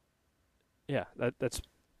 And yeah, that's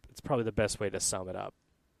probably the best way to sum it up.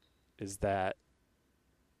 Is that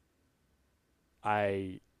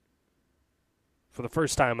I, for the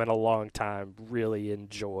first time in a long time, really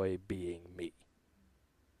enjoy being me.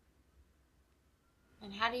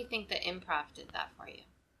 And how do you think that improv did that for you?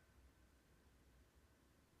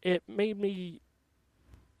 It made me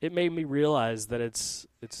it made me realize that it's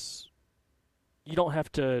you don't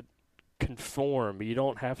have to conform. You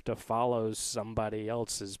don't have to follow somebody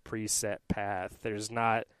else's preset path. There's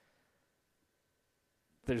not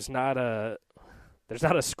a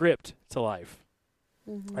script to life.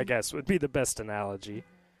 Mm-hmm. I guess would be the best analogy.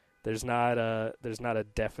 There's not a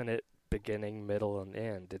definite beginning, middle, and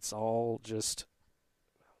end. It's all just,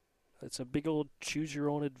 it's a big old choose your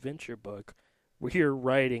own adventure book where you're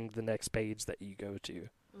writing the next page that you go to.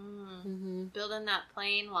 Mm-hmm. Building that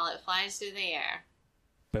plane while it flies through the air.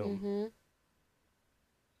 Boom. Mm-hmm.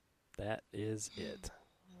 That is it.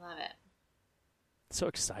 I love it. So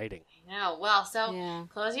exciting. I know. Well, so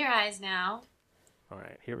close your eyes now. All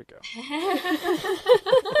right, here we go.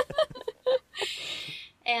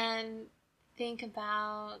 And think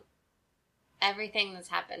about everything that's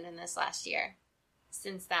happened in this last year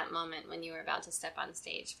since that moment when you were about to step on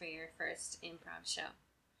stage for your first improv show.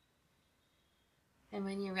 And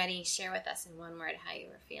when you're ready, share with us in one word how you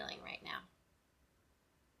were feeling right now.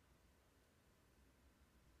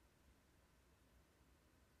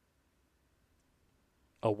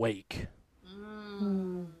 Awake.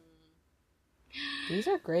 These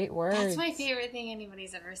are great words. That's my favorite thing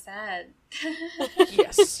anybody's ever said.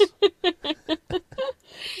 Yes.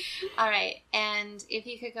 All right. And if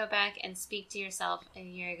you could go back and speak to yourself a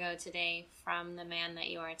year ago today from the man that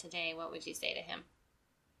you are today, what would you say to him?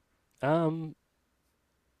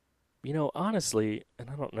 Honestly, and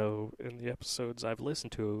I don't know in the episodes I've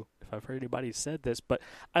listened to if I've heard anybody said this, but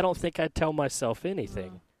I don't think I'd tell myself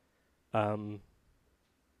anything.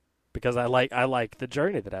 Because I like the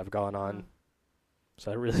journey that I've gone on. So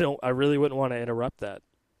I really wouldn't want to interrupt that.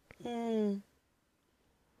 Wow,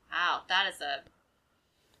 that is a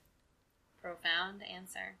profound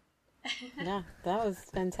answer. Yeah, that was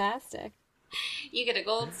fantastic. You get a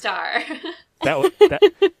gold star.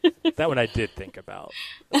 That one I did think about.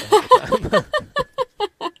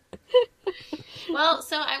 Well,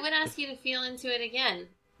 so I would ask you to feel into it again,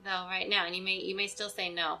 though, right now, and you may still say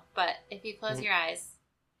no, but if you close your eyes,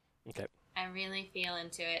 okay, I really feel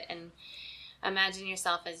into it, and imagine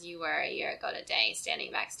yourself as you were a year ago today,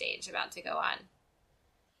 standing backstage, about to go on.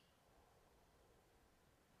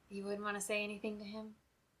 You wouldn't want to say anything to him?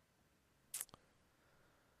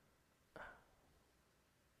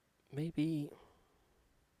 Maybe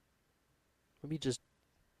just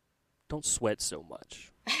don't sweat so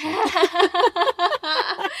much.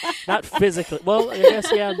 Not physically. Well, I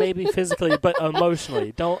guess, yeah, maybe physically, but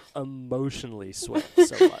emotionally. Don't emotionally sweat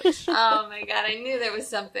so much. Oh, my God. I knew there was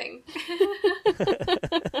something.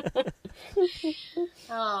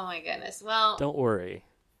 Oh, my goodness. Well, don't worry.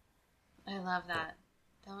 I love that.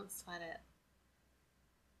 Don't sweat it.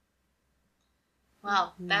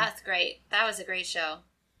 Well, that's great. That was a great show.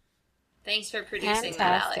 Thanks for producing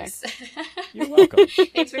that, Alex. You're welcome.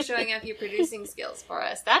 Thanks for showing off your producing skills for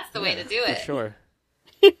us. That's the way to do it. For sure.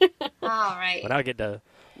 All right. But I get to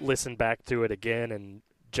listen back to it again and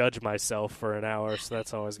judge myself for an hour, so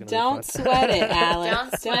that's always going to be fun. Don't sweat it, Alex.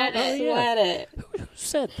 Don't sweat it. Who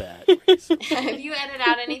said that? If you edit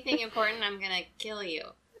out anything important, I'm going to kill you.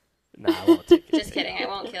 Nah, I won't take it. Just kidding. I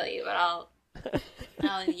won't kill you, but I'll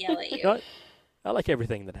yell at you. You know what? I like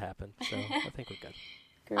everything that happened, so I think we're good.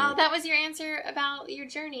 Great. Oh, that was your answer about your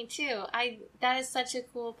journey, too. That is such a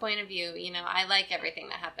cool point of view. You know, I like everything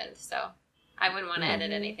that happened, so I wouldn't want to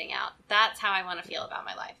edit anything out. That's how I want to feel about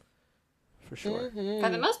my life. For sure. For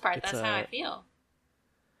the most part, that's how I feel.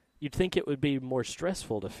 You'd think it would be more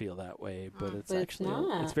stressful to feel that way, but it's actually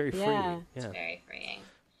not. it's very freeing. Yeah. It's very freeing.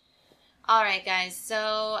 All right, guys.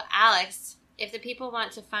 So, Alex, if the people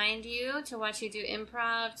want to find you, to watch you do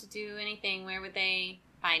improv, to do anything, where would they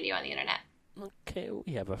find you on the internet? Okay,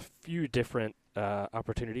 we have a few different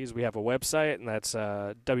opportunities. We have a website, and that's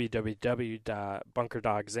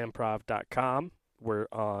www.bunkerdogsimprov.com. We're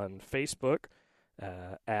on Facebook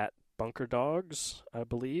at Bunker Dogs, I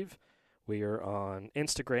believe. We are on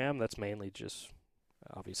Instagram. That's mainly just,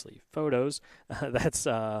 obviously, photos. That's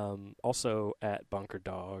also at Bunker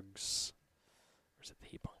Dogs. Or is it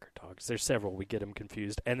the Bunker Dogs? There's several. We get them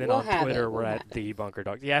confused. And then on Twitter, we're at the Bunker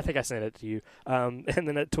Dogs. Yeah, I think I sent it to you. And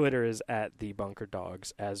then at Twitter is at the Bunker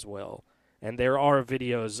Dogs as well. And there are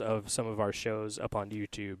videos of some of our shows up on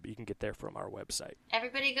YouTube. You can get there from our website.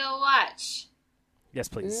 Everybody go watch. Yes,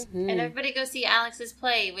 please. Mm-hmm. And everybody go see Alex's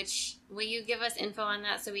play, which, will you give us info on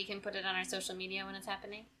that so we can put it on our social media when it's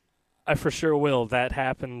happening? I for sure will. That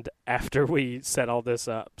happened after we set all this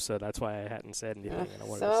up, so that's why I hadn't said anything. And I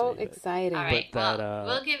wanted So to say exciting. All right, But well,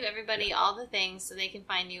 we'll give everybody all the things so they can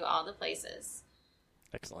find you all the places.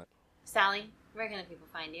 Excellent. Sally, where can the people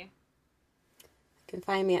find you? You can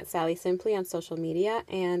find me at Sally Simply on social media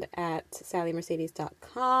and at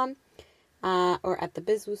sallymercedes.com. Or at the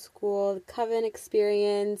Biswoo School, the Coven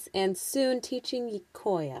Experience, and soon teaching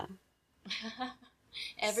Koya.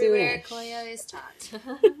 Everywhere Koya is taught.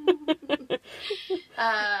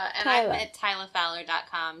 And I'm at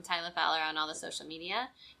TylaFowler.com, Tyla Fowler on all the social media.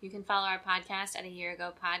 You can follow our podcast at A Year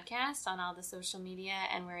Ago Podcast on all the social media,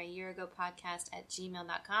 and we're A Year Ago Podcast at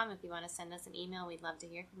gmail.com. If you want to send us an email, we'd love to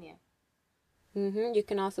hear from you. You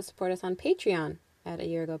can also support us on Patreon at A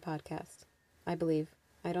Year Ago Podcast, I believe.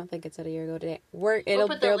 I don't think it's at A Year Ago today. We'll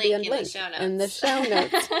put the link in the show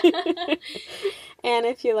notes. And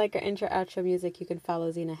if you like our intro outro music, you can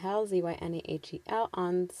follow Zena Hell, ZYNAHEL,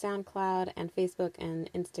 on SoundCloud and Facebook and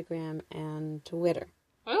Instagram and Twitter.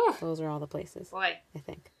 Ooh. Those are all the places. Boy. I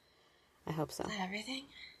think. I hope so. Is that everything?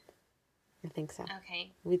 I think so.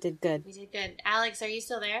 Okay. We did good. Alex, are you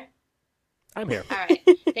still there? I'm here. All right.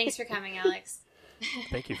 Thanks for coming, Alex.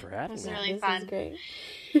 Thank you for having me. It was really this fun. Was great.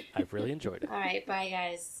 I've really enjoyed it. All right. Bye,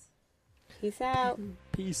 guys. Peace out.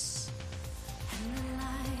 Peace.